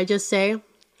 Can I just say,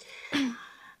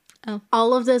 Oh.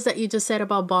 All of this that you just said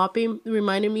about Boppy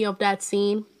reminded me of that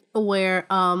scene where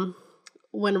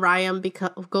when Ryan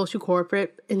goes to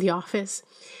corporate in the office,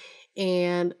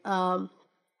 and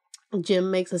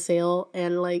Jim makes a sale,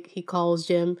 and like he calls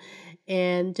Jim,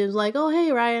 and Jim's like, "Oh,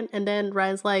 hey, Ryan," and then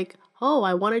Ryan's like, "Oh,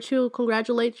 I wanted to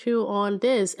congratulate you on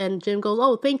this," and Jim goes,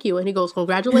 "Oh, thank you," and he goes,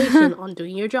 "Congratulations on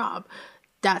doing your job."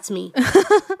 That's me.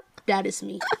 That is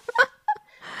me.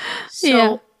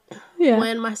 So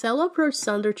when Marcelo approached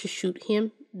Sandro to shoot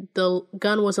him, the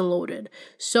gun wasn't loaded.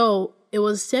 So it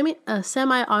was a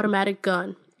semi-automatic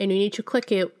gun, and you need to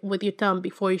click it with your thumb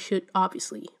before you shoot,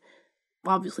 obviously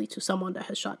to someone that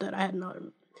has shot that. I had not.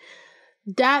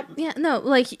 That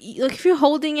like if you're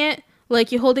holding it,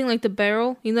 like you're holding like the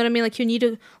barrel, you know what I mean? Like you need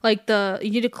to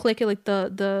click it, like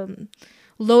the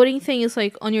loading thing is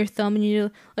like on your thumb, and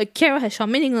you like Carol has shot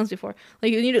many guns before.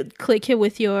 Like you need to click it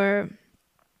with your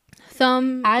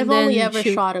thumb. I've only ever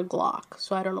shot a Glock,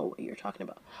 so I don't know what you're talking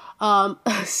about.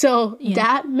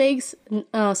 That makes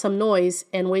some noise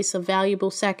and wastes a valuable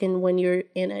second when you're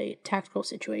in a tactical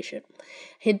situation.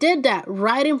 He did that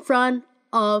right in front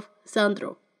of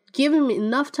Sandro, giving him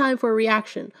enough time for a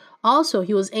reaction. Also,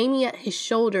 he was aiming at his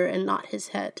shoulder and not his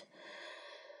head.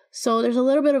 So there's a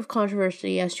little bit of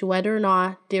controversy as to whether or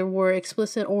not there were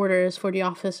explicit orders for the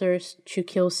officers to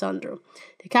kill Sandro.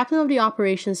 The captain of the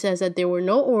operation says that there were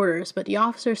no orders, but the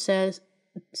officers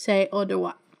say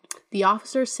otherwise.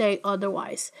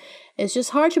 It's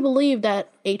just hard to believe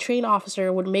that a trained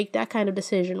officer would make that kind of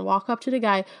decision, walk up to the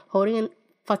guy holding a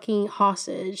fucking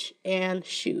hostage and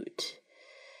shoot.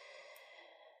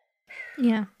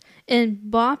 Yeah. And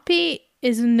Boppy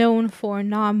is known for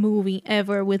not moving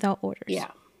ever without orders.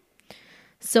 Yeah.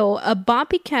 So a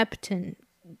Boppy captain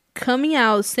coming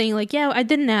out saying like, "Yeah, I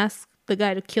didn't ask the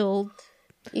guy to kill."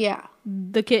 Yeah.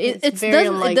 The kid. It's very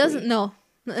unlikely. It doesn't. No.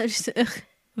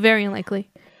 Very unlikely.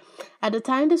 At the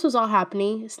time this was all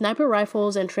happening, sniper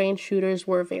rifles and trained shooters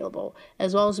were available,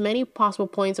 as well as many possible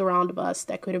points around the bus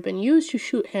that could have been used to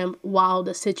shoot him while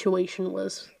the situation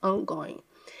was ongoing.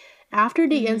 After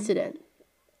the incident,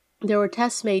 there were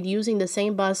tests made using the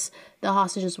same bus the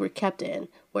hostages were kept in,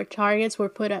 where targets were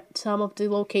put at some of the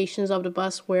locations of the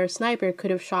bus where a sniper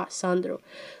could have shot Sandro.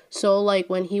 So, like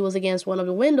when he was against one of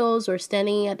the windows or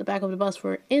standing at the back of the bus,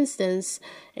 for instance,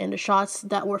 and the shots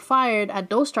that were fired at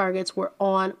those targets were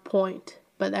on point.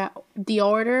 But the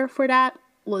order for that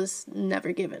was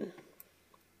never given.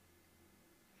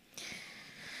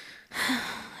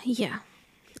 Yeah.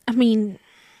 I mean,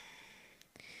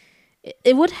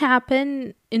 it would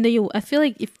happen in the I feel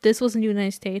like if this was in the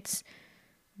United States,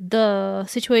 the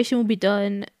situation would be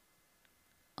done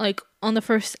like on the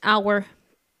first hour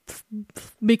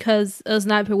because a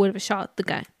sniper would have shot the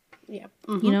guy. Yeah.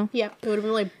 You know? Yeah. It would have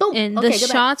been like, boom. And the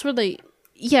shots were like,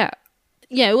 yeah,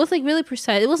 it was like really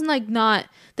precise. It wasn't like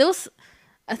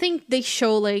I think they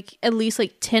show like at least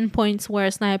like 10 points where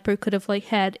a sniper could have like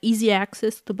had easy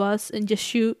access to the bus and just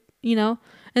shoot, you know?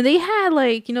 And they had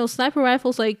like, you know, sniper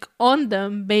rifles like on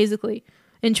them basically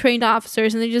and trained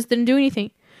officers, and they just didn't do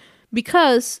anything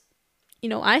because, you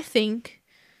know, I think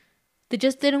they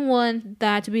just didn't want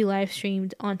that to be live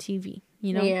streamed on TV,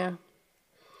 you know? Yeah.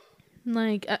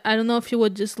 Like, I don't know if it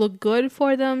would just look good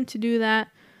for them to do that.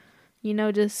 You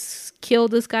know, just kill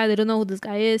this guy. They don't know who this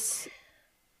guy is.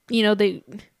 You know,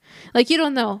 you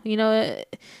don't know. You know,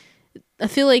 I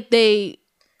feel like I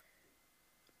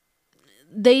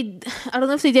don't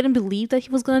know if they didn't believe that he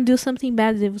was going to do something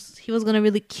bad. He was going to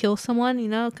really kill someone, you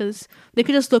know, because they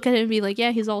could just look at him and be like,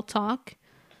 yeah, he's all talk.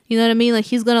 You know what I mean? Like,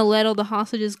 he's going to let all the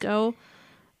hostages go.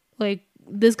 Like,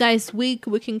 this guy's weak.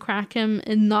 We can crack him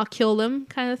and not kill him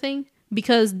kind of thing.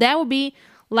 Because that would be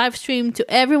live streamed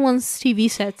to everyone's TV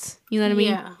sets. You know what I mean?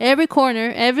 Yeah. Every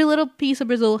corner, every little piece of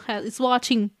Brazil is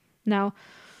watching now.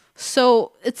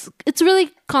 So it's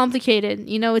really complicated.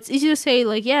 You know, it's easy to say,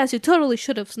 like, yes, you totally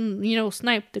should have, you know,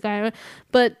 sniped the guy.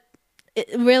 But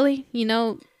really, you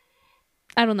know,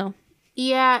 I don't know.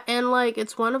 Yeah, and like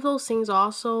it's one of those things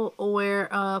also where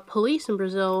police in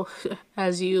Brazil,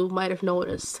 as you might have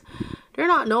noticed, they're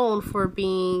not known for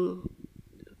being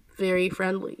very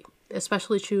friendly,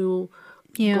 especially to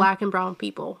Black and brown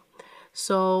people.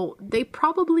 So they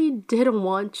probably didn't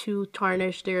want to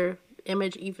tarnish their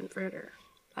image even further.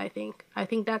 I think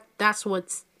that's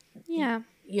what's you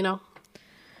know.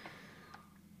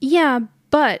 Yeah,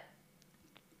 but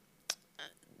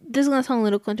this is gonna sound a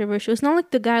little controversial. It's not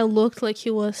like the guy looked like he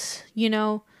was, you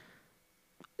know,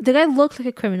 the guy looked like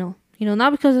a criminal, you know,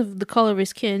 not because of the color of his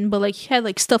skin, but like he had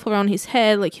like stuff around his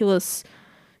head, like he looked,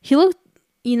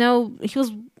 you know, he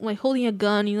was like holding a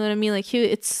gun, you know what I mean? Like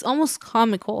it's almost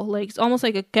comical, like it's almost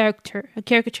like a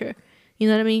caricature, you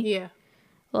know what I mean? Yeah.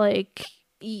 Like,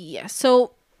 yeah.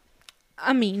 So,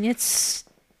 I mean, it's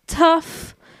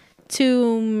tough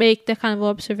to make that kind of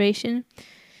observation,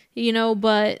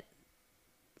 but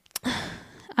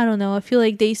I don't know. I feel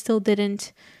like they still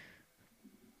didn't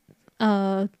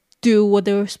do what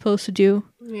they were supposed to do.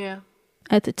 Yeah.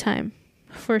 At the time,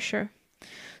 for sure.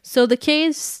 So the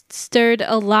case stirred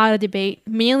a lot of debate,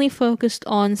 mainly focused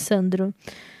on Sandro.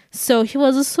 So he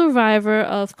was a survivor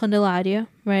of Candelaria,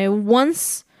 right?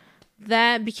 Once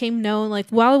that became known, like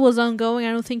while it was ongoing,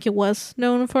 I don't think it was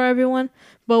known for everyone.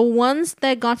 But once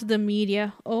that got to the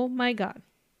media, oh my God,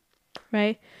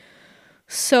 right?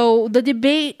 So the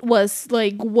debate was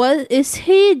like, what is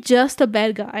he just a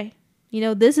bad guy?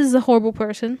 This is a horrible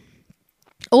person.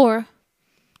 Or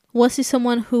was he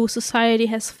someone who society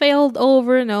has failed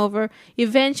over and over,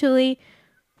 eventually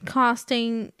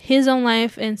costing his own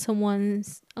life and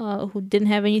someone's who didn't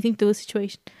have anything to do with the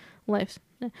situation lives?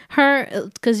 Her,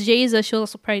 because Jayza, she was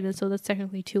also pregnant, so that's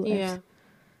technically 2 lives. Yeah.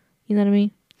 You know what I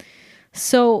mean?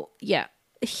 So, yeah.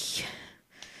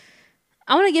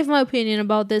 I want to give my opinion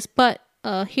about this, but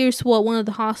here's what one of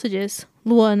the hostages,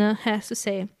 Luana, has to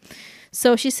say.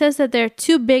 So she says that there are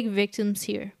 2 big victims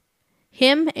here.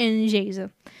 Him and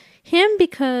Jayza. Him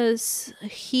because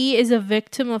he is a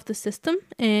victim of the system,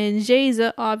 and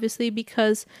Jayza obviously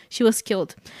because she was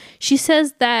killed. She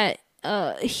says that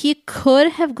he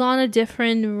could have gone a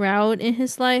different route in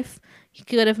his life. He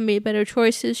could have made better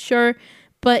choices, sure.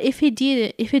 But if he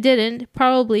didn't,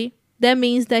 probably that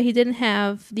means that he didn't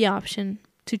have the option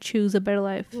to choose a better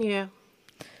life. Yeah.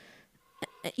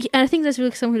 And I think that's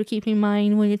really something to keep in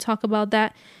mind when you talk about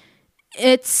that.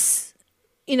 It's,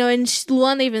 and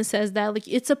Luana even says that, like,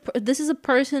 this is a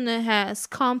person that has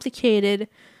complicated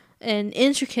and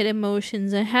intricate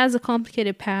emotions and has a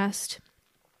complicated past.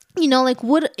 Like,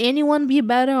 would anyone be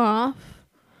better off,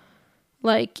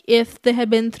 like, if they had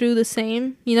been through the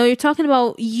same? You're talking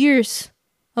about years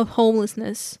of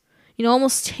homelessness.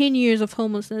 Almost 10 years of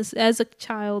homelessness as a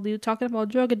child. You're talking about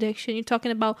drug addiction. You're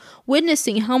talking about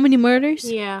witnessing how many murders?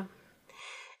 Yeah.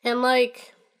 And,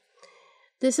 like,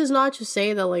 this is not to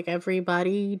say that, like,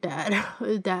 everybody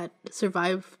that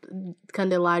survived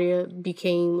Candelaria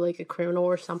became, like, a criminal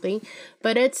or something.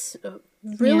 But it's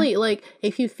really, like,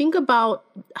 if you think about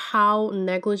how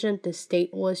negligent the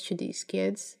state was to these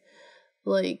kids,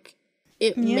 like,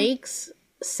 it makes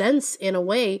sense in a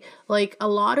way. Like, a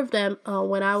lot of them,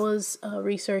 when I was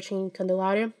researching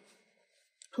Candelaria,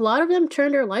 a lot of them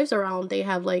turned their lives around. They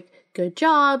have, like, good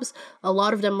jobs. A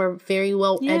lot of them are very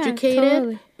well educated.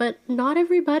 Totally. But not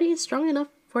everybody is strong enough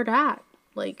for that.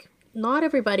 Like, not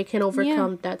everybody can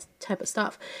overcome that type of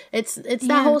stuff. It's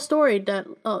that whole story that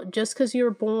just because you're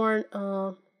born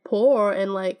poor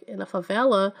and, like, in a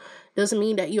favela doesn't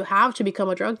mean that you have to become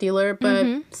a drug dealer.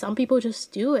 But some people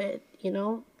just do it,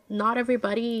 Not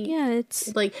everybody. Yeah,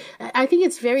 it's like, I think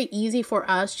it's very easy for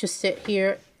us to sit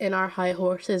here in our high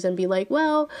horses and be like,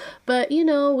 well, but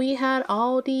we had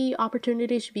all the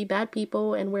opportunities to be bad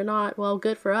people and we're not. Well,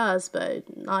 good for us, but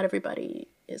not everybody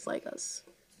is like us.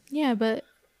 Yeah, but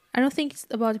I don't think it's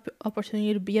about the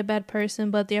opportunity to be a bad person,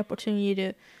 but the opportunity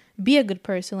to be a good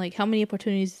person. Like, how many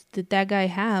opportunities did that guy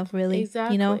have, really?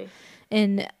 Exactly.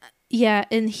 And yeah,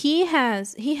 and he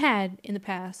had in the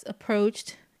past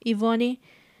approached Ivone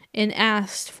and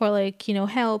asked for, like,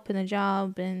 help in a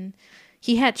job, and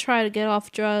he had tried to get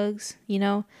off drugs,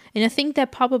 and I think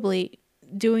that probably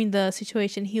during the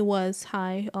situation he was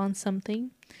high on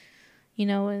something,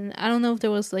 and I don't know if there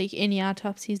was, like, any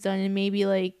autopsies done, and maybe,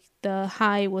 like, the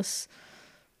high was,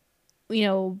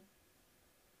 burning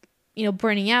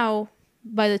out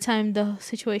by the time the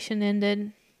situation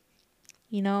ended,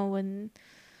 and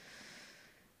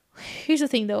here's the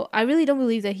thing, though. I really don't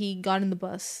believe that he got in the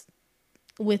bus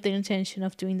with the intention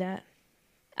of doing that.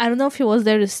 I don't know if he was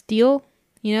there to steal.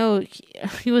 He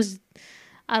was,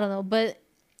 I don't know, but,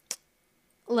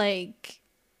 like,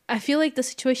 I feel like the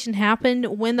situation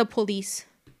happened when the police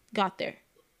got there,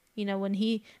 when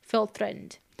he felt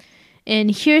threatened.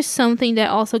 And here's something that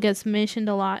also gets mentioned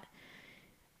a lot.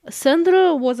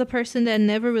 Sandro was a person that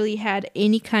never really had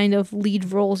any kind of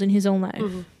lead roles in his own life.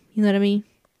 Mm-hmm. You know what I mean?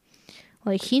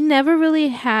 Like, he never really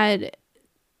had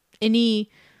any,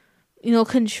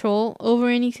 control over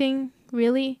anything,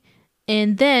 really.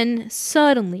 And then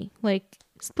suddenly, like,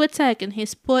 split second,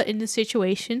 he's put in a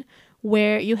situation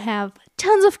where you have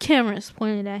tons of cameras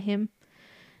pointed at him.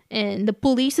 And the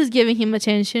police is giving him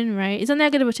attention, right? It's a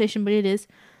negative attention, but it is.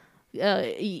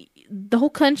 The whole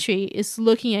country is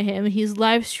looking at him. He's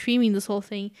live streaming this whole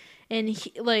thing. And,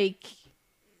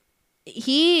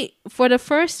 he for the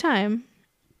first time,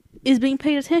 is being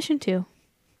paid attention to.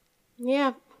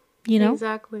 Yeah.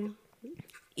 Exactly.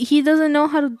 he doesn't know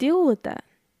how to deal with that.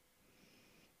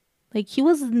 Like, he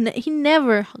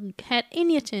never had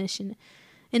any attention,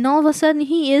 and all of a sudden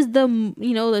he is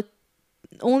the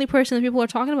only person that people are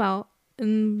talking about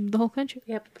in the whole country.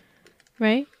 Yep.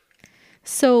 Right?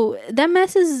 So that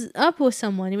messes up with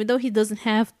someone, even though he doesn't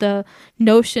have the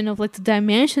notion of like the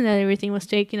dimension that everything was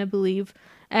taken, I believe,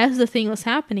 as the thing was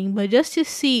happening. But just to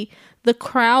see the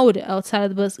crowd outside of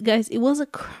the bus, guys, it was a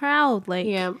crowd. Like,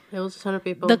 yeah, it was a ton of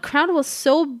people. The crowd was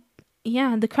so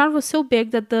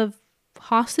big that the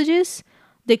hostages,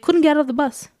 they couldn't get out of the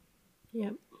bus.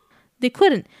 Yep. They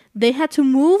couldn't. They had to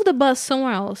move the bus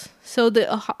somewhere else. So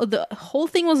the whole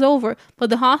thing was over, but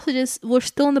the hostages were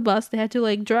still in the bus. They had to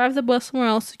like drive the bus somewhere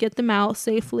else to get them out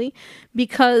safely,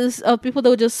 because of people that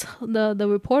would just the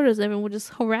reporters, everyone would just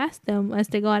harass them as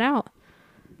they got out.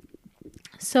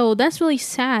 So that's really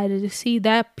sad to see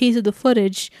that piece of the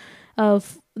footage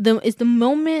of is the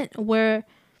moment where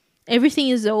everything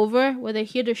is over, where they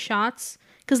hear the shots,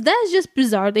 because that's just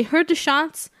bizarre. They heard the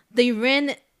shots, they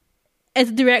ran at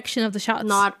the direction of the shots.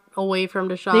 Not away from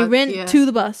the shots. They ran to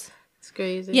the bus. It's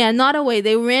crazy. Yeah, not away.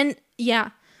 They ran,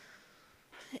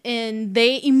 and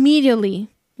they immediately,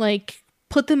 like,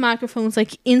 put the microphones,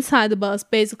 like, inside the bus,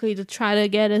 basically, to try to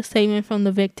get a statement from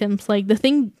the victims. Like, the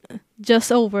thing just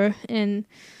over, and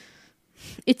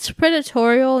it's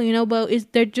predatorial, but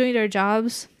they're doing their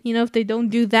jobs. If they don't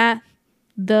do that,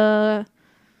 the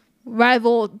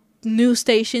rival news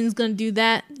station's gonna do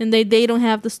that, and they don't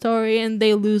have the story, and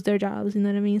they lose their jobs. You know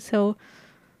what I mean? So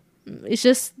it's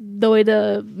just the way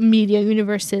the media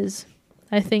universe is,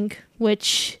 I think.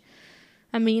 Which,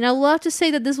 I mean, I love to say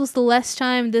that this was the last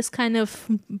time this kind of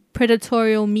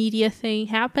predatorial media thing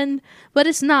happened, but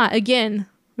it's not. Again,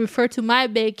 refer to my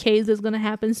big case that's gonna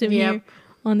happen soon here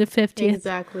on the 50th.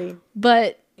 Exactly.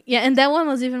 But yeah, and that one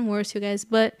was even worse, you guys.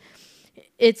 But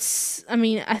it's, I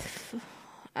mean, I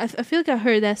feel like I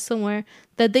heard that somewhere,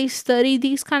 that they study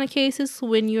these kind of cases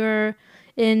when you're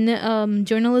in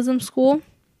journalism school,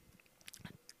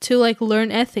 to like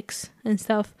learn ethics and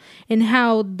stuff, and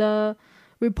how the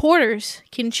reporters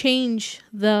can change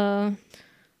the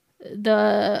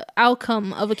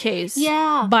outcome of a case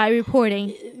by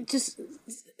reporting. Just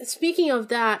speaking of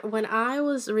that, when I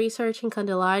was researching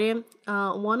Candelaria,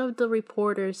 one of the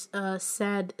reporters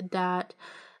said that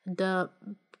the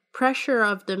pressure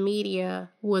of the media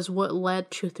was what led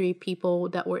to 3 people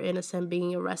that were innocent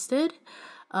being arrested.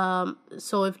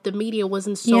 So if the media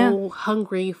wasn't so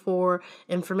hungry for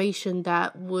information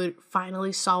that would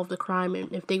finally solve the crime,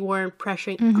 and if they weren't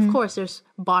pressuring, of course there's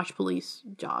botched police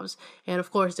jobs, and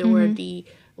of course there were the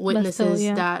witnesses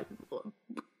that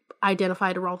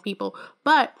identified the wrong people.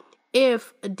 But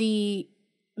if the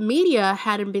media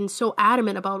hadn't been so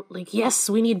adamant about, like, yes,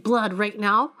 we need blood right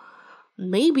now,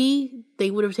 maybe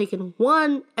they would have taken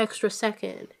one extra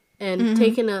second and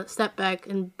taken a step back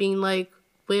and being like,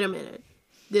 wait a minute,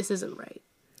 this isn't right.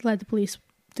 Let the police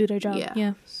do their job.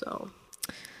 Yeah.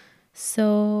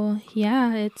 So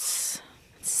yeah, it's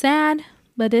sad,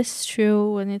 but it's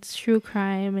true, and it's true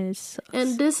crime, and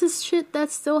and this is shit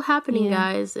that's still happening,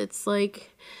 guys. It's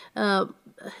like,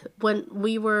 when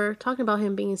we were talking about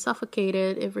him being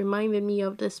suffocated, it reminded me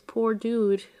of this poor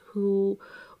dude who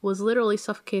was literally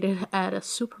suffocated at a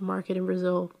supermarket in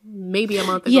Brazil maybe a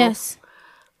month ago. Yes.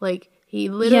 Like, he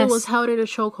literally was held in a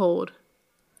chokehold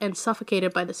and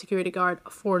suffocated by the security guard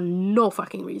for no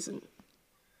fucking reason.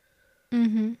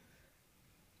 Yeah,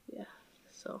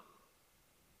 so.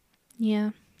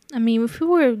 Yeah. I mean, if we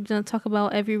were going to talk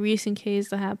about every recent case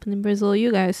that happened in Brazil,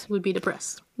 you guys would be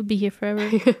depressed. Would be here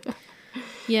forever.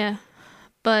 Yeah.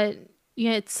 But,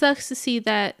 yeah, it sucks to see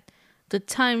that the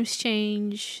times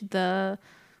change, the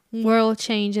world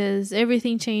changes,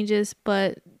 everything changes,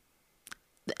 but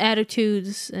the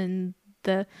attitudes and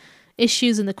the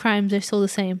issues and the crimes are still the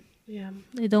same. Yeah.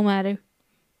 It don't matter.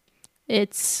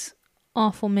 It's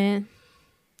awful, man.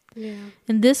 Yeah.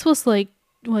 And this was like,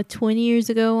 what, 20 years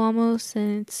ago almost?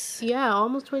 And it's... Yeah,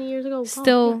 almost 20 years ago.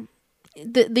 Still,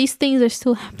 these things are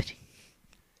still happening.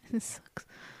 It sucks.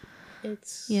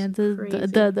 It's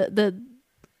crazy.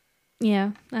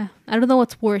 Yeah, I don't know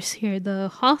what's worse here, the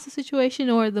hostage situation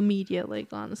or the media,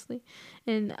 like, honestly.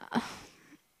 And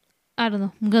I don't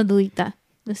know. I'm gonna delete that.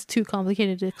 It's too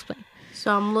complicated to explain.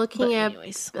 So I'm looking at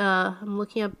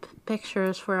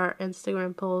pictures for our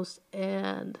Instagram post,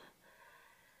 and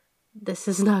this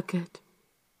is not good.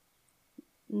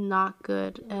 Not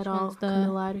good at all.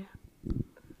 Candelaria.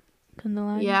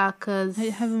 Yeah, because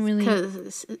I haven't really.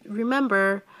 Because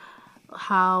remember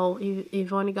how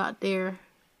Ivone got there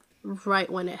right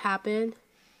when it happened.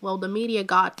 Well, the media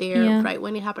got there right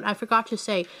when it happened. I forgot to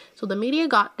say. So the media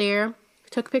got there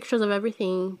took pictures of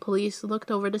everything. Police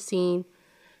looked over the scene,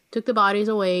 took the bodies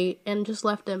away, and just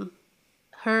left them,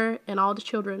 her and all the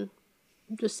children,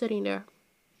 just sitting there.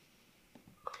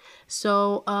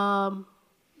 So,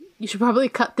 you should probably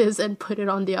cut this and put it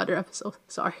on the other episode.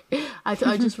 Sorry, I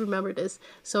just remembered this.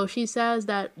 So she says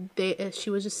that she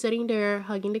was just sitting there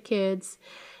hugging the kids,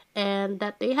 and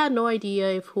that they had no idea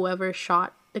if whoever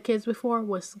shot the kids before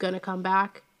was gonna come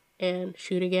back and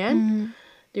shoot again. Mm-hmm.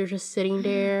 They're just sitting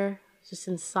there, just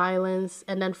in silence.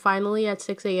 And then finally at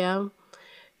 6 a.m.,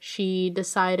 she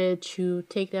decided to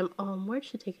take them. Where did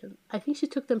she take them? I think she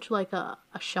took them to like a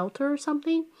shelter or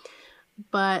something.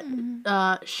 But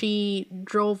she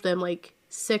drove them, like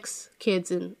 6 kids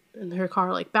in her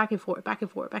car, like back and forth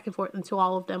until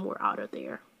all of them were out of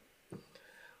there.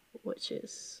 Which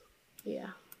is, yeah.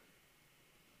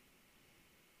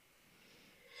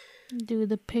 Do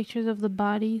the pictures of the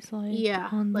bodies, like, yeah,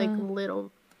 like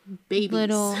little babies.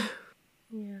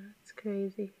 Yeah, it's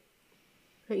crazy.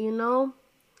 But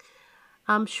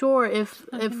I'm sure if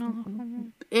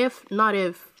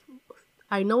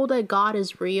I know that God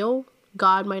is real.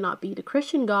 God might not be the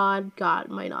Christian God. God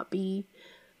might not be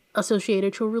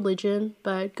associated to a religion,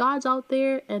 but God's out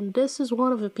there, and this is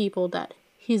one of the people that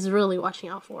he's really watching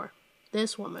out for.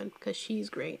 This woman, because she's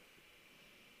great.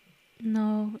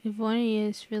 No, Ivone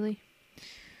is really.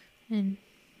 And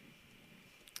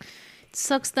it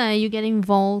sucks that you get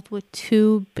involved with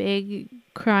 2 big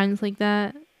crimes like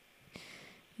that,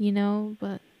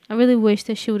 but I really wish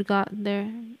that she would have gotten there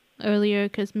earlier,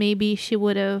 because maybe she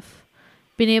would have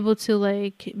been able to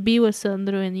like be with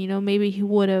Sandro, and maybe he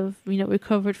would have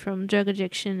recovered from drug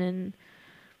addiction, and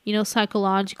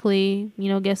psychologically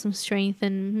get some strength,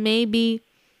 and maybe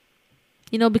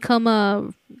become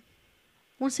I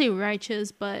won't say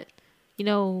righteous, but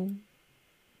do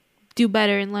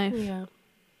better in life. Yeah.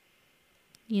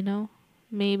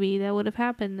 Maybe that would have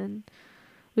happened, and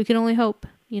we can only hope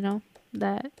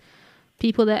that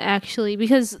people that actually,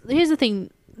 because here's the thing,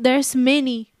 there's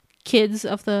many kids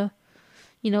of the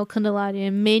Candelaria,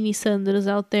 and many Sandros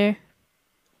out there.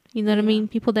 You know what I mean?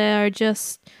 People that are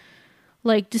just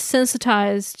like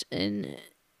desensitized and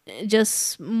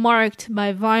just marked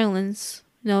by violence,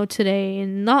 today,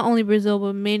 and not only Brazil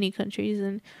but many countries.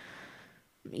 And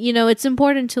it's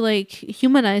important to like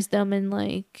humanize them and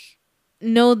like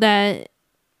know that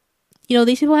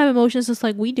these people have emotions just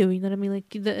like we do. You know what I mean?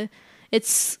 Like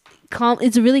it's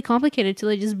really complicated to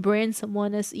like just brand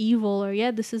someone as evil, or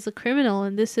this is a criminal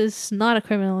and this is not a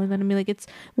criminal. You know what I mean? Like it's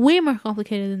way more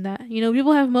complicated than that.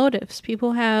 People have motives.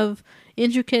 People have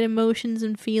intricate emotions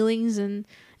and feelings and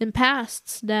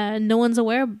pasts that no one's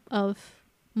aware of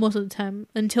most of the time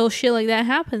until shit like that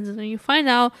happens, and then you find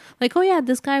out like, oh yeah,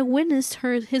 this guy witnessed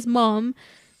his mom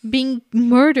being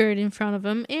murdered in front of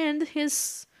him, and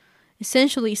his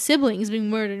essentially siblings being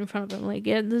murdered in front of him. Like,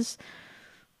 this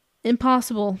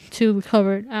impossible to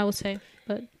recover, I would say.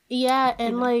 But yeah,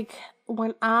 and like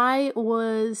when I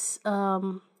was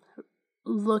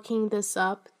looking this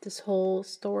whole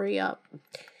story up,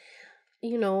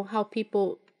 how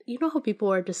people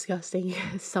are disgusting.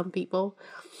 Some people,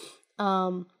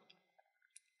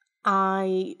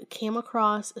 I came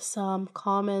across some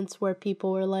comments where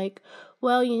people were like,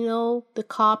 well, the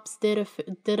cops did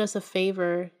us a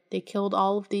favor. They killed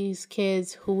all of these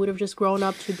kids who would have just grown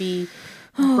up to be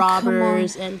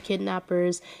robbers and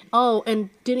kidnappers. Oh, and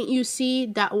didn't you see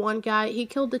that one guy? He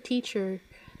killed the teacher.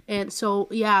 And so,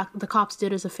 yeah, the cops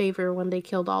did us a favor when they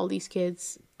killed all these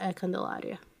kids at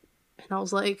Candelaria. And I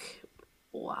was like,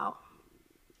 wow.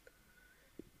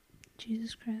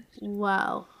 Jesus Christ.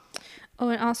 Wow. Oh,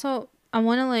 and also, I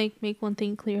want to, like, make one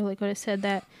thing clear, like what I said,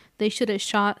 that they should have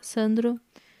shot Sandro.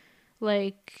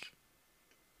 Like,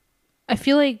 I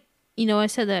feel like, I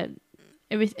said that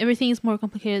everything is more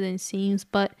complicated than it seems,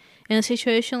 but in a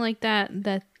situation like that,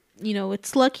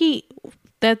 it's lucky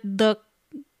that the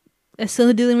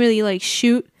Sandro didn't really, like,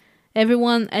 shoot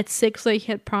everyone at 6 like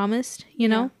he had promised,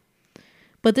 know?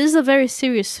 But this is a very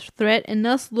serious threat, and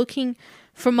us looking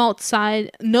from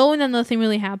outside, knowing that nothing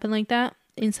really happened like that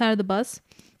inside of the bus,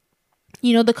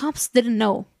 the cops didn't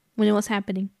know when it was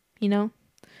happening,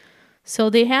 So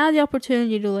they had the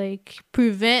opportunity to, like,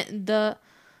 prevent the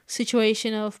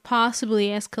situation of possibly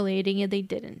escalating, and they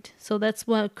didn't. So that's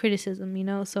what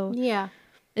criticism, So yeah,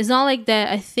 it's not like that.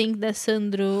 I think that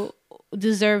Sandro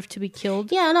deserved to be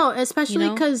killed. Yeah, no, especially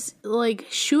because like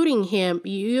shooting him,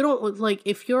 you don't, like,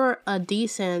 if you're a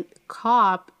decent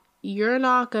cop, you're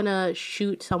not gonna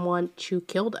shoot someone to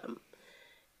kill them.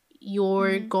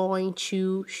 You're going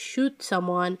to shoot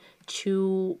someone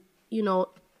to,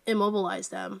 immobilize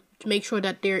them, to make sure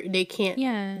that they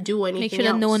can't do anything. Make sure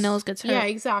that no one else gets hurt. Yeah,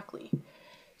 exactly.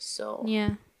 So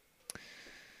Yeah.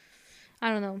 I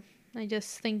don't know. I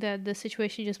just think that the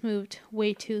situation just moved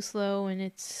way too slow, and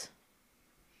it's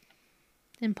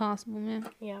impossible, man.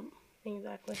 yeah,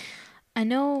 exactly. I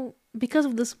know because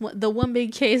of the one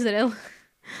big case that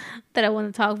I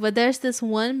want to talk, but there's this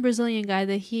one Brazilian guy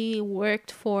that he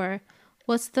worked for.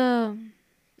 I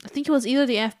think it was either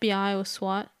the FBI or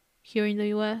SWAT here in the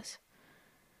US.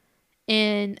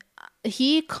 And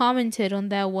he commented on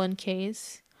that one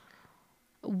case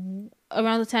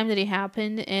around the time that it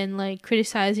happened, and like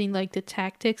criticizing like the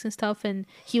tactics and stuff, and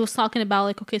he was talking about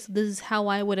like, okay, so this is how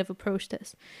I would have approached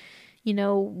this,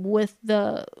 with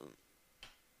the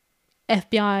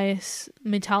FBI's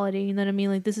mentality, you know what I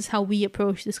mean? Like, this is how we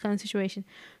approach this kind of situation.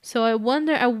 So I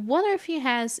wonder if he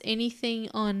has anything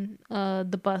on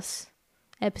the bus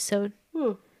episode.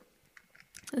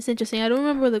 That's interesting. I don't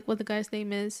remember what the guy's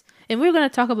name is, and we're gonna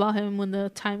talk about him when the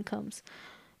time comes.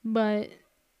 But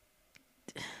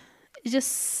it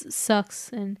just sucks,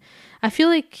 and I feel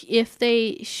like if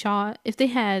they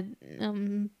had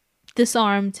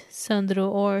disarmed Sandro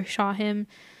or shot him,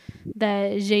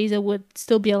 that Geisa would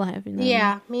still be alive.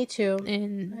 Yeah, me too.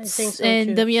 And I think so and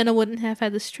too. Damiano wouldn't have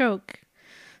had the stroke.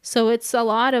 So it's a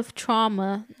lot of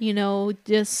trauma,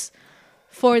 just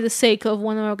for the sake of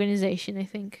one organization, I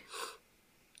think.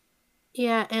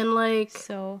 Yeah, and like,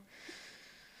 So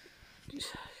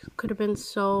could have been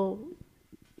so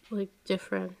like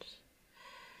different.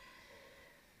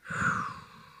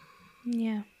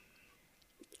 yeah,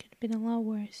 could have been a lot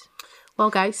worse. Well,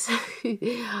 guys,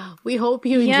 we hope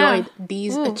you enjoyed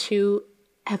these two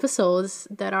episodes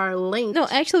that are linked. No,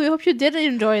 actually, we hope you did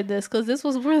enjoy this, because this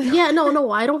was really... Yeah,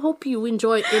 no, I don't hope you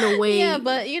enjoy in a way... Yeah,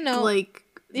 but, like...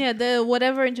 Yeah, the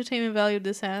whatever entertainment value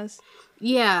this has.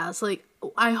 Yeah, it's like,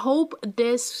 I hope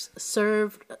this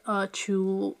served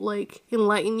to, like,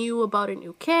 enlighten you about a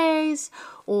new case,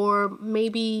 or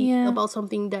maybe about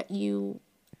something that you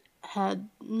had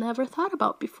never thought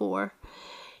about before.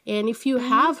 And if you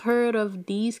have heard of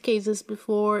these cases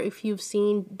before, if you've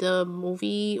seen the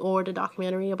movie or the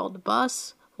documentary about the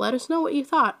bus, let us know what you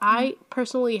thought. I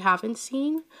personally haven't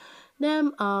seen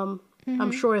them.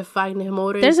 I'm sure if Wagner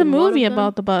Moura There's a movie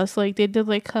about the bus. Like, they did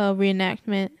like a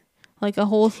reenactment, like a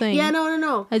whole thing. Yeah,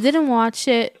 no. I didn't watch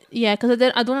it. Yeah, because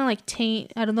I don't like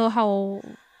taint. I don't know how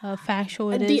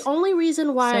factual it is. The only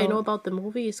reason why I know about the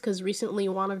movie is because recently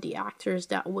one of the actors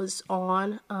that was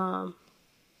on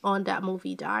that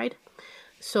movie died.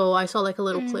 So I saw like a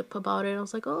little clip about it, and I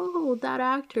was like, oh, that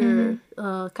actor,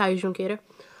 Caio Junqueira.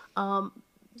 I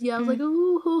was like,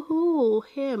 ooh,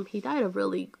 him. He died a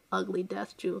really ugly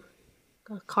death too.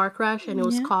 A car crash, and it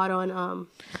was caught on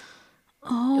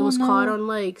caught on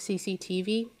like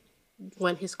CCTV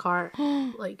when his car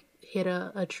like hit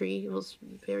a tree. It was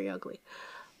very ugly.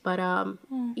 But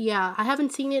yeah, I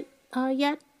haven't seen it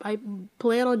yet. I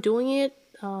plan on doing it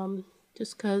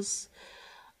just because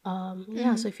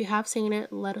so if you have seen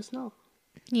it, let us know.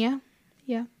 Yeah.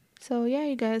 So yeah,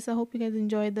 you guys, I hope you guys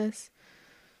enjoyed this.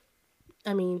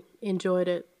 I mean, enjoyed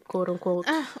it, quote unquote.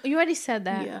 You already said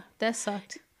that. Yeah, that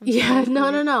sucked.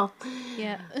 No.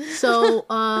 Yeah. So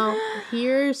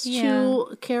here's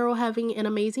to Carol having an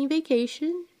amazing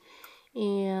vacation,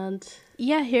 and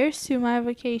here's to my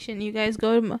vacation. You guys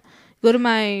go to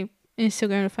my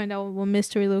Instagram to find out what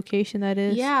mystery location that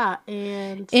is. Yeah,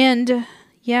 and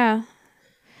yeah.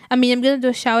 I mean, I'm going to do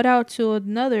a shout out to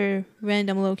another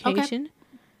random location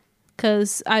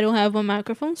because I don't have a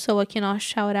microphone, so I cannot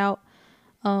shout out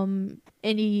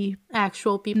any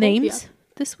actual people names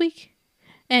this week.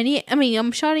 And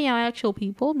I'm shouting out actual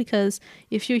people because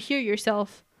if you hear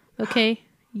yourself, okay,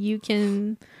 you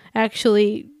can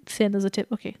actually send us a tip.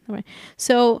 Okay, all right.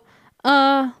 So,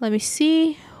 let me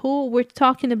see who we're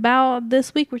talking about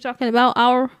this week. We're talking about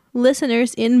our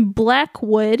listeners in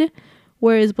Blackwood.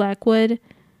 Where is Blackwood?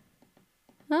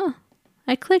 Oh,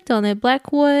 I clicked on it.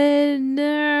 Blackwood,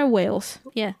 Wales.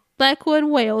 Yeah, Blackwood,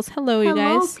 Wales. Hello, you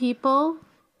guys. Hello, people.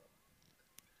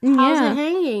 How's it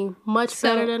hanging? Much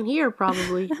better than here,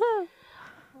 probably.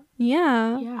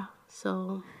 Yeah,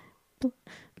 so...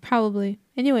 Probably.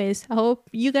 Anyways, I hope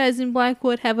you guys in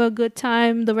Blackwood have a good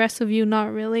time. The rest of you,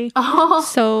 not really. Oh,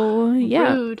 so,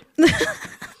 yeah. Rude.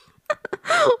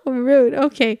 Rude.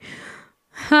 Okay.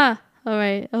 All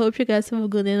right. I hope you guys have a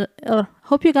good end of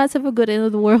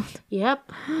the world.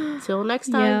 Yep. Till next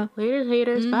time. Yeah. Later,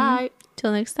 haters. Bye.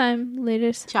 Till next time.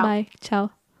 Laters. Ciao. Bye. Ciao.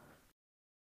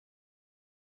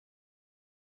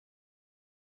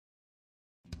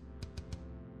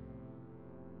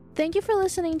 Thank you for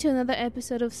listening to another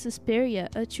episode of Suspiria,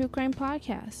 a true crime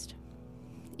podcast.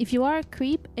 If you are a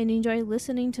creep and enjoy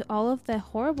listening to all of that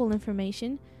horrible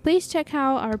information, please check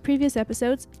out our previous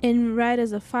episodes and write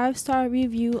us a 5-star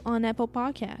review on Apple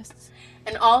Podcasts.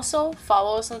 And also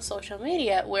follow us on social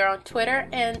media. We're on Twitter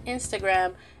and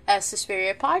Instagram as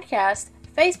Suspiria Podcast.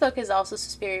 Facebook is also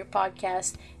Suspiria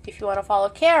Podcast. If you want to follow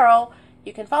Carol,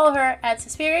 you can follow her at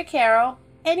Suspiria Carol,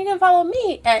 and you can follow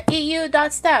me at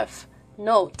eu.steph.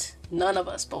 Note, none of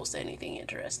us post anything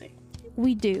interesting.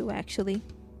 We do, actually.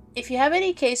 If you have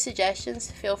any case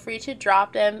suggestions, feel free to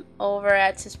drop them over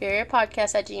at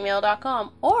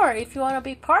suspiriapodcast@gmail.com. Or if you want to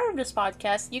be part of this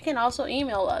podcast, you can also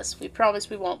email us. We promise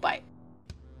we won't bite.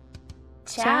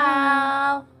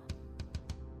 Ciao.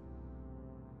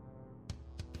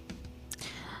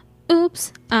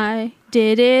 Oops, I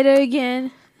did it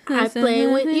again. I play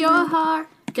with your heart.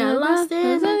 Got lost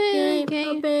in the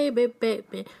game. Oh, baby,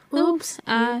 baby. Oops,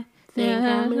 I think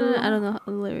I don't know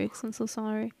the lyrics. I'm so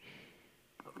sorry.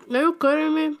 Are you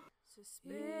kidding me?